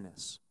else's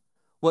wilderness.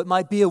 What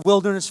might be a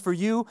wilderness for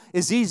you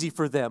is easy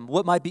for them.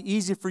 What might be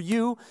easy for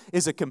you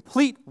is a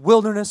complete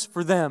wilderness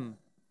for them.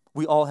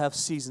 We all have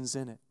seasons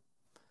in it.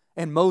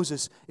 And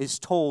Moses is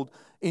told,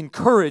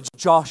 encourage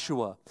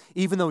Joshua,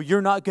 even though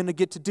you're not going to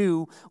get to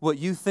do what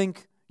you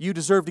think you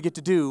deserve to get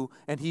to do,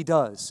 and he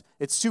does.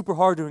 It's super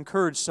hard to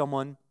encourage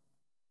someone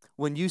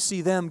when you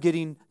see them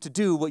getting to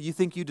do what you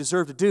think you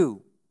deserve to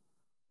do.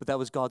 But that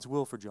was God's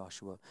will for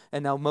Joshua.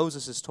 And now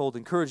Moses is told,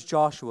 encourage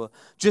Joshua,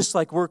 just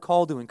like we're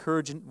called to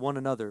encourage one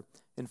another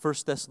in 1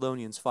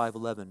 Thessalonians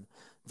 5:11.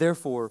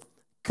 Therefore,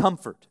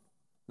 comfort.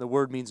 The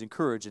word means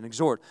encourage and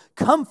exhort.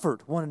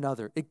 Comfort one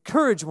another,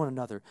 encourage one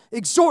another,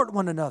 exhort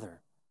one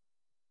another,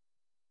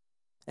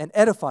 and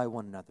edify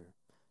one another,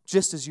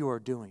 just as you are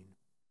doing.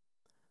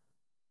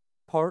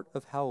 Part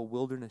of how a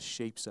wilderness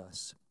shapes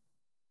us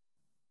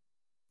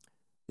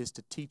is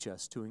to teach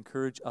us to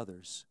encourage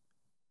others,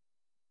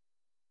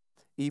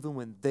 even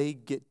when they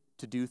get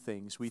to do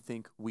things we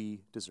think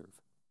we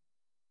deserve.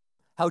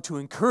 How to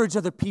encourage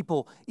other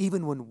people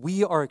even when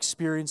we are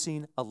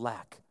experiencing a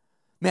lack.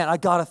 Man, I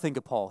got to think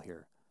of Paul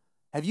here.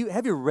 Have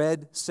you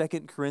read 2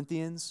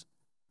 Corinthians?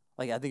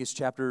 I think it's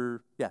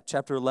chapter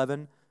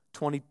 11,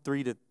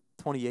 23 to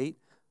 28.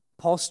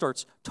 Paul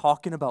starts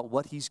talking about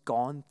what he's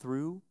gone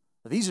through.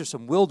 These are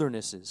some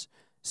wildernesses.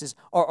 He says,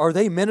 are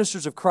they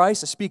ministers of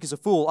Christ? I speak as a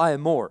fool, I am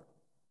more.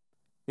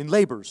 In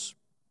labors,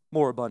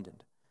 more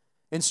abundant.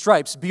 In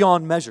stripes,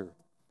 beyond measure.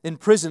 In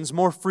prisons,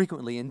 more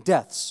frequently. In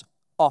deaths,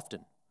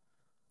 often.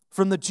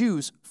 From the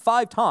Jews,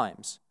 5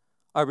 times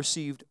I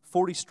received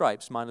 40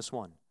 stripes minus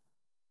 1.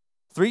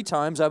 3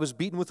 times I was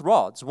beaten with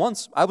rods.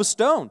 Once I was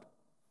stoned.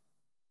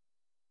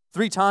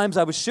 3 times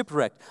I was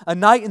shipwrecked. A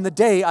night and the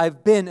day I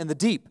have been in the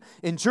deep.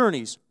 In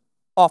journeys,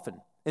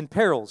 often. In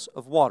perils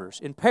of waters.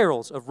 In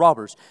perils of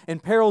robbers. In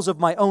perils of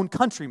my own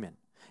countrymen.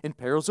 In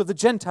perils of the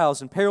Gentiles.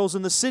 In perils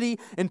in the city.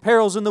 In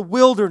perils in the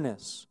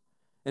wilderness.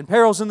 In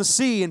perils in the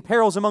sea. In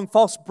perils among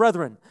false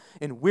brethren.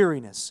 In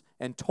weariness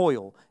and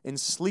toil. In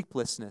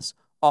sleeplessness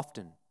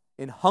often.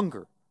 In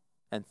hunger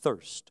and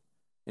thirst.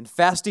 In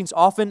fastings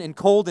often, in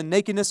cold and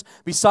nakedness,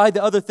 beside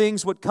the other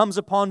things, what comes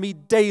upon me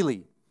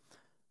daily.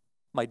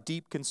 My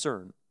deep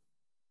concern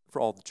for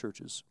all the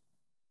churches.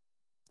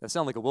 That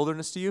sound like a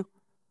wilderness to you?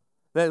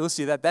 Let's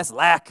see, that's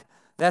lack,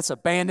 that's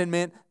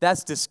abandonment,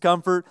 that's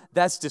discomfort,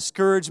 that's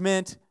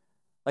discouragement,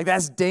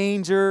 that's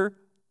danger.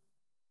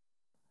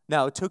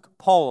 Now, it took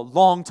Paul a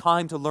long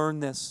time to learn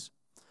this.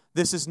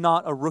 This is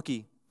not a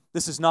rookie.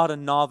 This is not a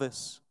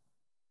novice.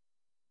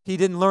 He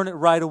didn't learn it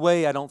right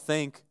away, I don't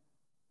think.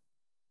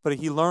 But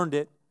he learned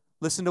it.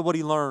 Listen to what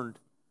he learned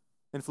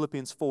in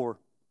Philippians 4,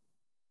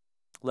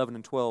 11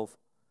 and 12.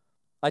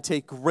 I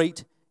take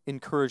great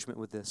encouragement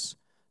with this.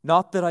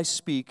 Not that I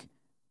speak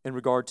in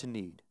regard to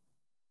need,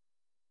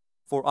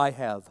 for I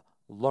have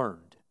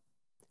learned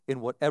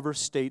in whatever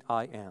state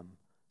I am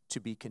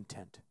to be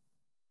content.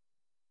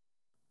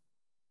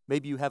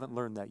 Maybe you haven't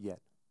learned that yet.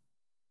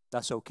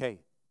 That's okay.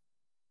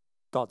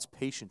 God's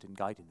patient in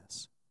guiding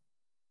us.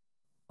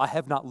 I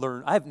have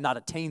not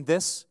attained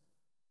this.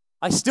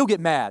 I still get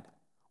mad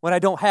when I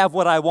don't have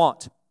what I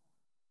want.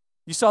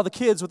 You saw the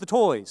kids with the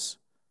toys.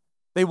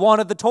 They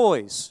wanted the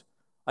toys.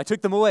 I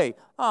took them away.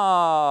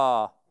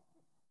 I'm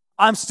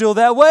still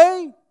that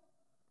way.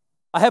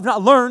 I have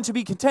not learned to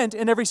be content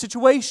in every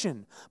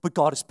situation. But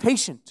God is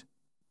patient.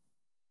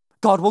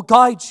 God will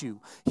guide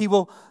you. He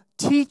will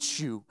teach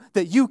you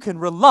that you can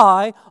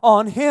rely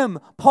on Him.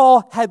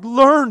 Paul had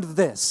learned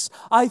this.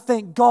 I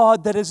thank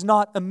God that is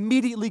not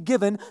immediately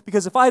given,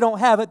 because if I don't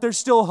have it, there's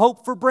still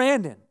hope for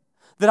Brandon.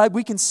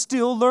 We can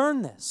still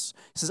learn this.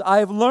 He says, I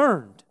have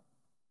learned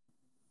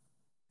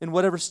in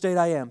whatever state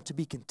I am to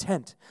be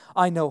content.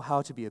 I know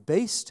how to be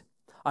abased.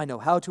 I know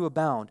how to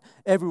abound.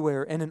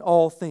 Everywhere and in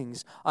all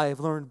things I have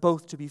learned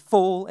both to be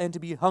full and to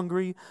be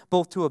hungry,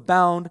 both to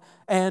abound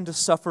and to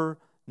suffer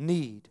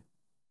need.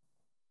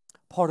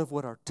 Part of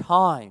what our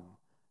time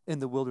in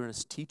the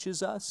wilderness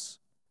teaches us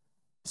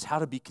is how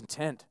to be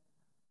content,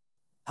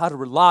 how to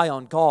rely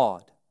on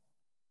God.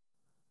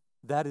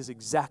 That is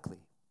exactly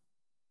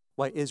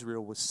why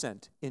Israel was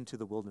sent into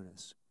the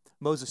wilderness.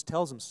 Moses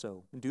tells them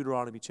so in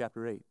Deuteronomy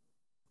chapter 8.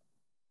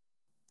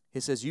 He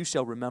says, you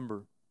shall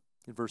remember,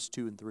 in verse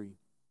 2 and 3,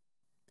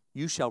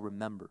 you shall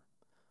remember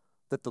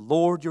that the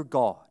Lord your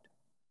God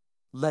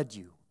led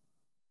you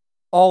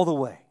all the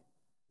way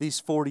these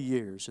 40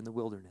 years in the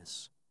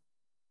wilderness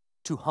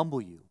to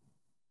humble you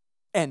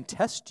and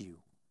test you,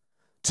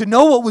 to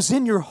know what was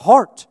in your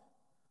heart,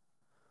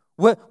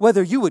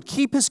 whether you would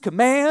keep His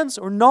commands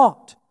or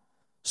not.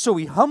 So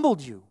He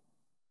humbled you.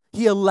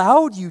 He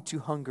allowed you to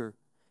hunger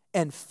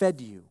and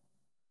fed you.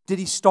 Did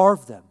He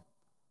starve them?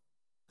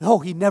 No,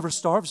 He never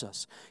starves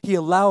us. He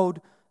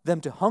allowed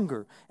them to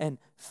hunger and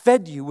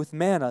fed you with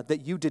manna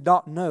that you did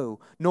not know,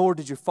 nor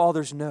did your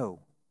fathers know,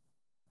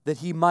 that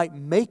He might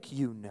make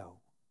you know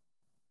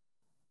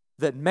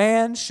that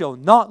man shall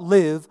not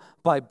live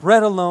by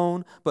bread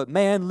alone, but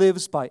man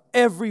lives by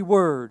every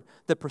word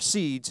that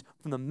proceeds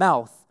from the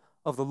mouth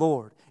of the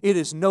Lord. It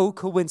is no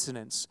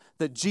coincidence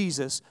that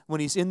Jesus,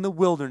 when He's in the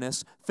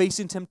wilderness,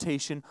 facing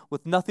temptation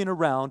with nothing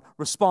around,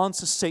 responds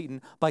to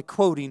Satan by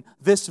quoting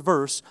this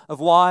verse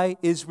of why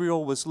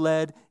Israel was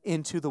led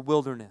into the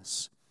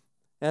wilderness.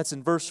 That's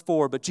in verse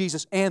 4. But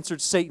Jesus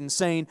answered Satan,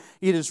 saying,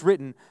 it is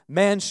written,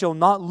 man shall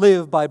not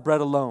live by bread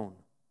alone,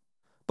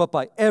 but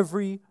by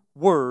every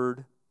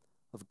word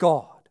of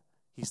God.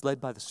 He's led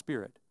by the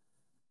Spirit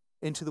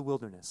into the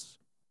wilderness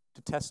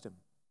to test Him,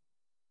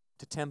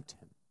 to tempt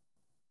Him.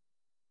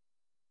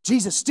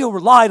 Jesus still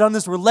relied on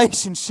this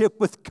relationship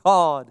with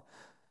God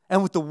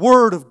and with the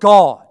Word of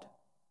God.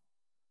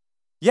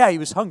 Yeah, He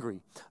was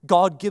hungry.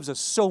 God gives us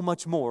so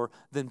much more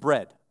than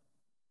bread.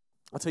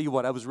 I'll tell you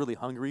what, I was really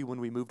hungry when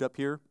we moved up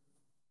here.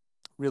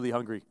 Really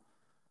hungry.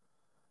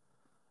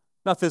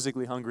 Not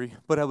physically hungry,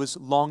 but I was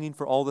longing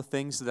for all the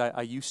things that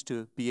I used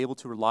to be able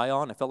to rely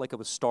on. I felt like I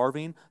was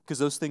starving because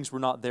those things were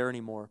not there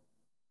anymore.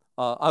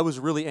 I was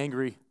really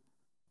angry.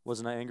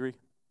 Wasn't I angry?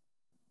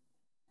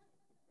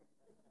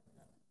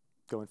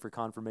 Going for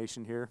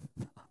confirmation here.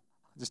 I'll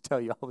just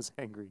tell you, I was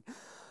angry.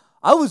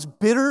 I was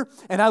bitter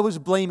and I was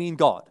blaming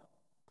God.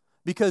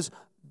 Because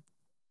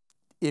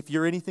if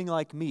you're anything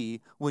like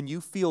me, when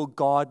you feel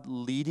God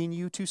leading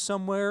you to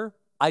somewhere,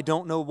 I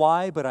don't know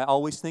why, but I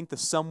always think the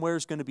somewhere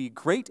is going to be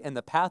great and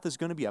the path is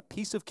going to be a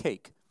piece of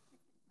cake.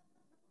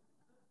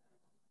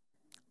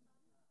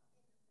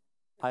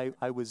 I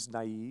was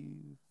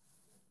naive,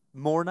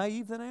 more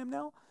naive than I am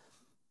now,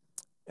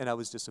 and I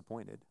was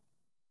disappointed.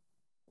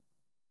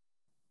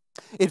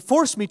 It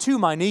forced me to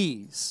my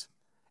knees.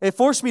 It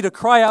forced me to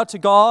cry out to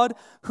God,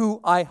 who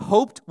I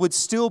hoped would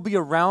still be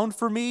around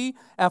for me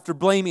after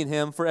blaming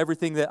Him for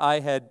everything that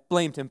I had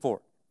blamed Him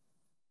for.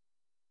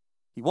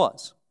 He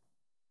was.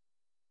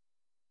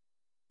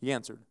 He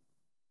answered.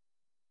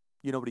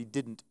 You know what He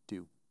didn't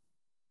do?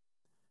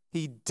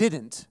 He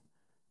didn't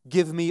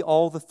give me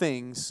all the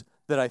things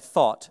that I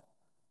thought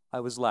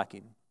I was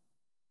lacking.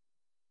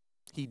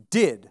 He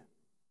did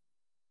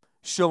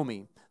show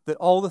me that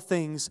all the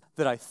things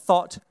that I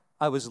thought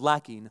I was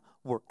lacking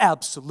were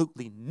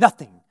absolutely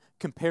nothing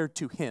compared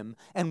to Him,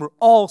 and were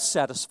all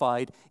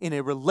satisfied in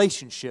a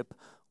relationship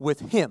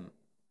with Him.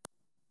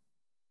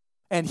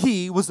 And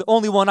He was the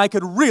only one I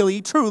could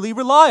really, truly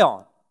rely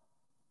on.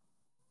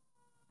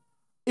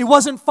 It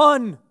wasn't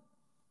fun.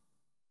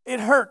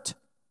 It hurt.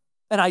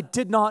 And I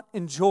did not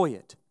enjoy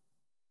it.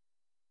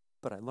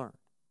 But I learned.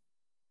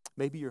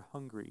 Maybe you're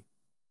hungry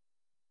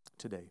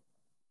today.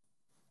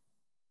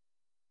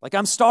 Like,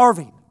 I'm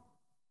starving.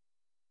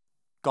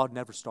 God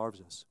never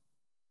starves us.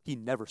 He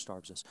never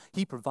starves us.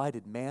 He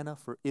provided manna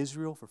for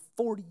Israel for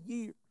 40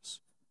 years.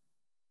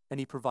 And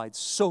He provides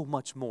so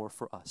much more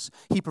for us.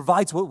 He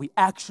provides what we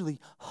actually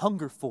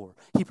hunger for.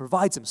 He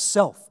provides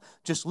Himself.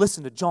 Just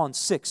listen to John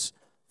 6,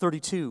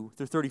 32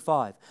 through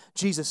 35.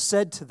 Jesus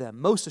said to them,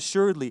 "Most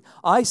assuredly,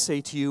 I say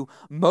to you,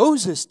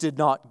 Moses did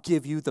not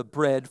give you the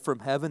bread from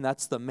heaven,"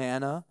 that's the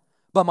manna,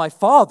 "but my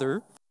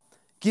Father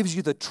gives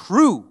you the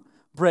true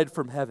bread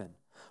from heaven.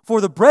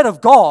 For the bread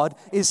of God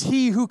is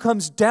He who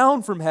comes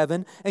down from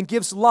heaven and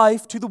gives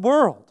life to the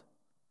world."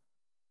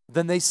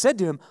 Then they said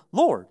to Him,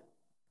 "Lord,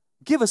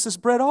 give us this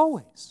bread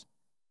always."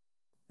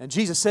 And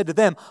Jesus said to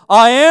them,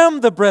 "I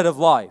am the bread of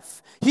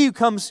life. He who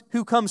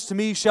comes to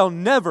me shall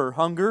never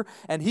hunger,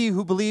 and he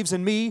who believes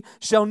in me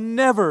shall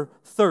never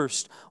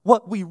thirst."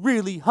 What we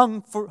really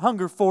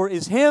hunger for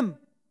is Him.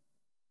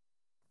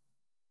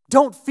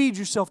 Don't feed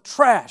yourself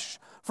trash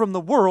from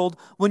the world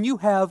when you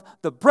have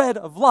the bread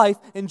of life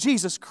in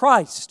Jesus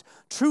Christ.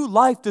 True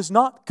life does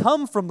not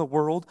come from the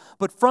world,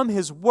 but from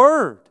His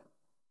Word.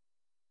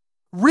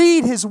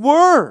 Read His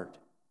Word.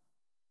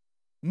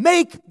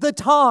 Make the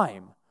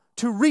time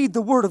to read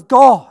the Word of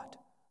God.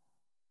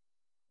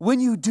 When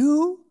you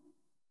do,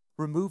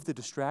 remove the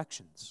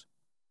distractions.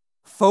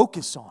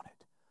 Focus on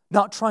it.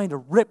 Not trying to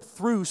rip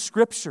through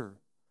Scripture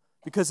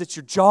because it's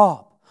your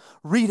job.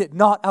 Read it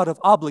not out of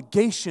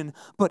obligation,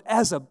 but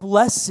as a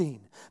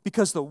blessing,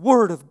 because the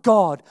Word of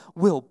God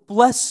will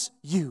bless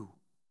you.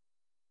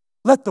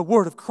 Let the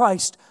Word of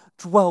Christ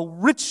dwell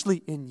richly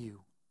in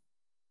you.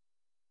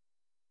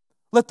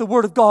 Let the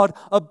Word of God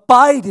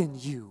abide in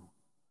you.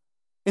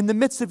 In the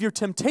midst of your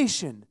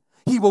temptation,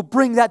 He will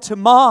bring that to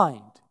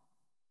mind.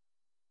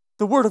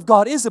 The Word of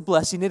God is a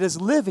blessing. It is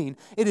living.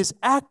 It is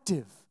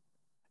active.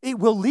 It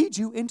will lead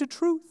you into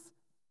truth.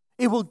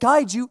 It will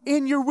guide you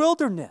in your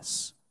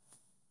wilderness.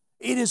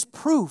 It is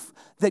proof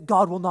that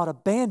God will not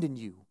abandon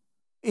you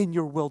in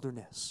your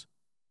wilderness.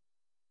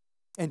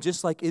 And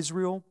just like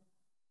Israel,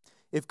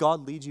 if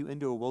God leads you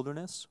into a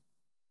wilderness,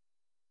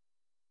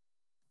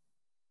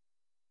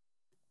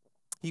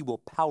 He will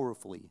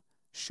powerfully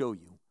show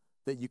you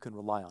that you can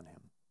rely on Him.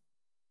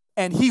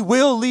 And He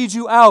will lead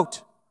you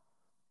out.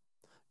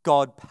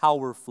 God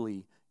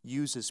powerfully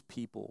uses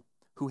people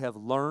who have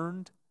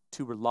learned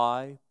to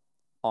rely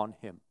on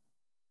Him.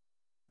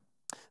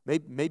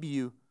 Maybe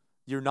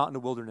you're not in a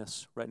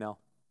wilderness right now.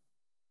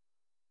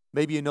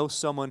 Maybe you know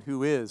someone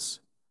who is.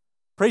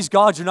 Praise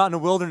God, you're not in a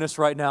wilderness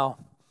right now.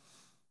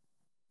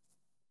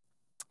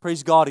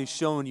 Praise God, He's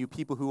shown you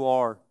people who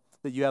are,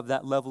 that you have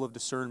that level of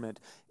discernment.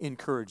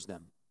 Encourage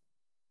them.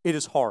 It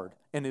is hard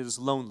and it is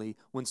lonely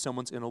when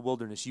someone's in a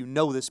wilderness. You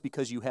know this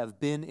because you have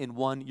been in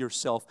one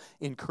yourself.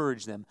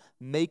 Encourage them.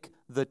 Make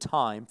the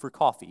time for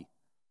coffee.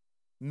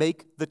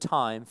 Make the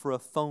time for a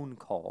phone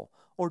call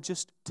or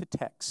just to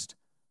text.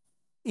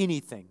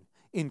 Anything.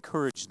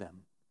 Encourage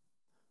them.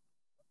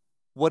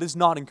 What is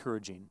not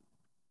encouraging?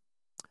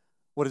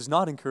 What is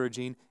not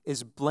encouraging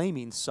is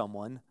blaming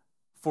someone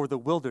for the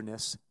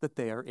wilderness that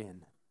they are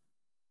in.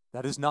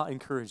 That is not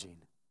encouraging.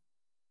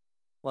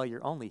 Well,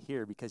 you're only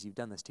here because you've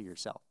done this to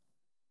yourself.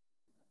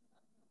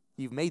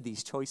 You've made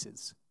these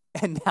choices,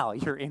 and now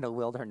you're in a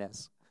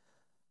wilderness.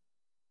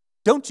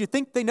 Don't you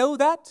think they know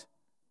that?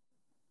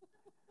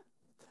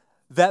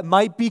 That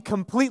might be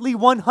completely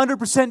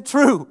 100%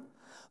 true.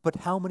 But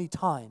how many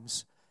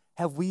times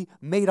have we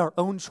made our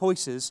own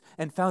choices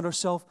and found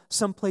ourselves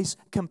someplace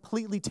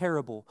completely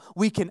terrible?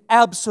 We can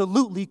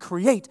absolutely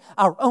create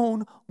our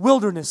own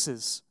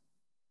wildernesses.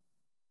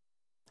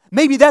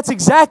 Maybe that's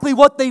exactly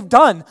what they've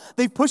done.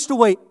 They've pushed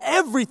away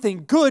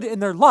everything good in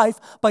their life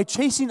by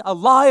chasing a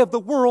lie of the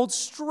world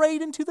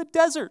straight into the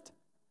desert.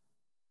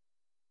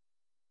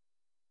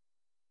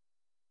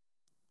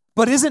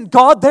 But isn't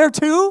God there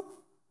too?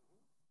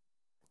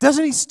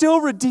 Doesn't He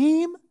still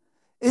redeem?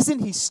 Isn't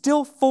He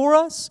still for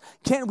us?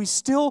 Can't we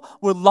still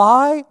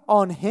rely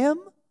on Him?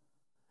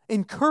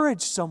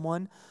 Encourage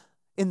someone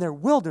in their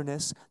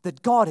wilderness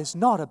that God has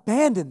not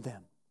abandoned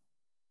them.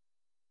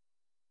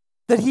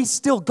 That He's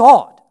still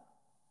God.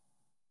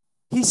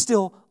 He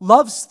still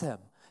loves them.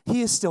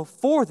 He is still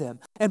for them.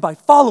 And by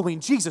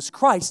following Jesus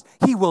Christ,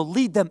 He will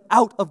lead them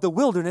out of the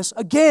wilderness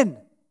again.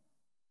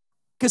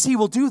 Because He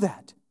will do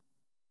that.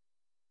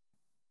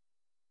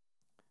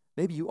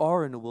 Maybe you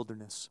are in a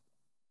wilderness.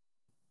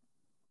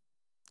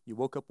 You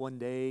woke up one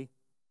day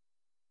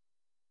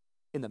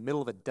in the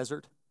middle of a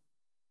desert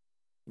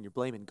and you're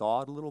blaming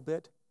God a little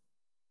bit.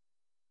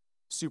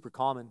 Super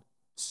common,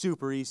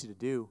 super easy to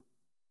do.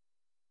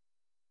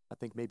 I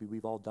think maybe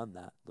we've all done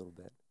that a little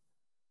bit.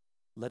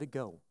 Let it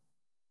go.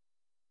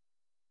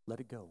 Let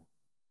it go.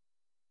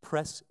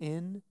 Press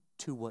in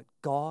to what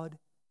God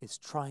is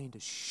trying to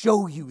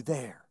show you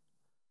there.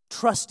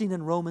 Trusting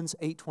in Romans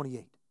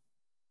 8:28.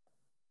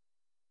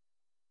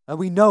 And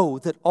we know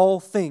that all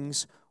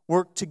things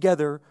work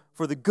together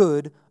for the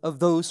good of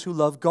those who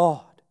love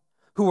God,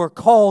 who are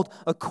called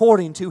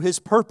according to His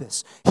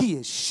purpose. He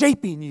is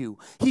shaping you.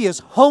 He is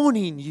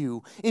honing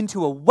you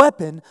into a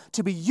weapon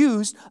to be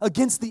used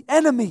against the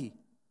enemy.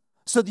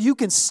 so that you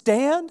can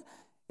stand,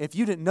 if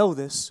you didn't know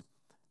this,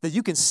 that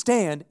you can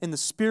stand in the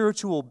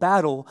spiritual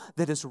battle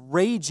that is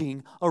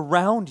raging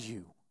around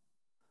you.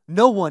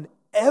 No one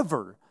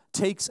ever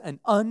takes an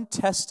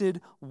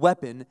untested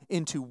weapon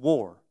into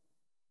war.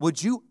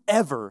 Would you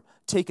ever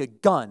take a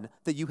gun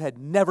that you had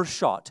never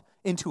shot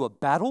into a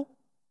battle?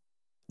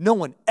 No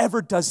one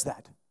ever does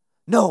that.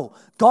 No,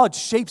 God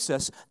shapes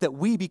us that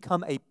we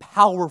become a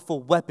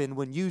powerful weapon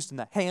when used in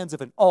the hands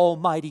of an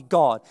almighty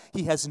God.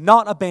 He has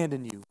not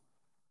abandoned you.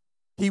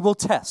 He will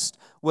test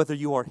whether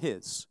you are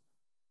His.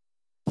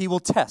 He will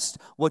test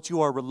what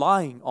you are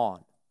relying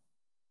on.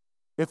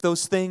 If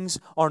those things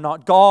are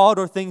not God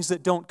or things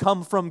that don't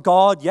come from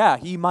God, yeah,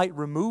 He might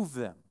remove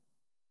them.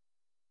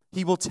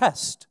 He will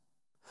test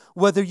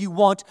whether you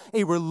want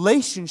a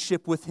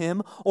relationship with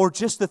Him or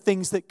just the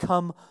things that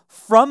come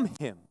from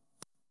Him.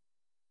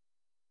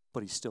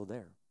 But He's still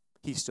there.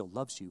 He still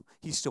loves you.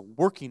 He's still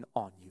working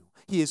on you.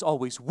 He is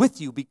always with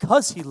you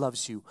because He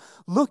loves you.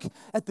 Look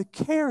at the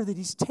care that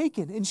He's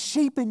taken in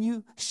shaping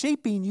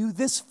you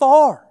this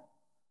far.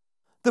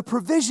 The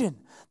provision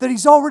that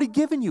He's already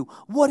given you,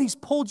 what He's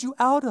pulled you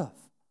out of.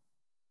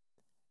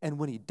 And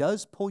when He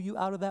does pull you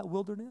out of that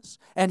wilderness,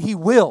 and He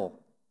will,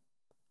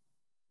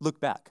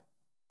 look back.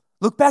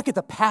 Look back at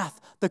the path,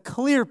 the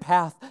clear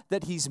path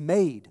that He's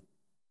made,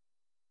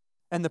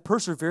 and the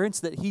perseverance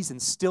that He's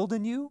instilled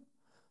in you,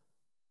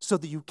 so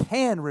that you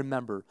can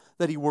remember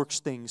that He works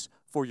things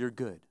for your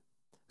good.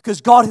 Because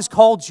God has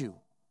called you.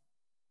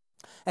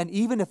 And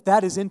even if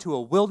that is into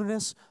a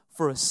wilderness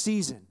for a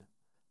season,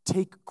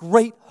 take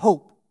great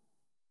hope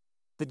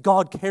that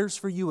God cares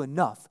for you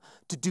enough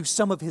to do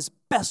some of His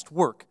best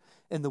work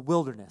in the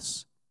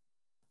wilderness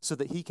so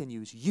that He can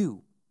use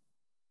you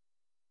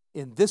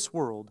in this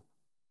world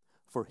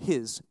for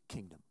His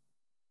kingdom.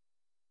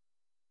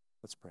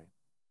 Let's pray.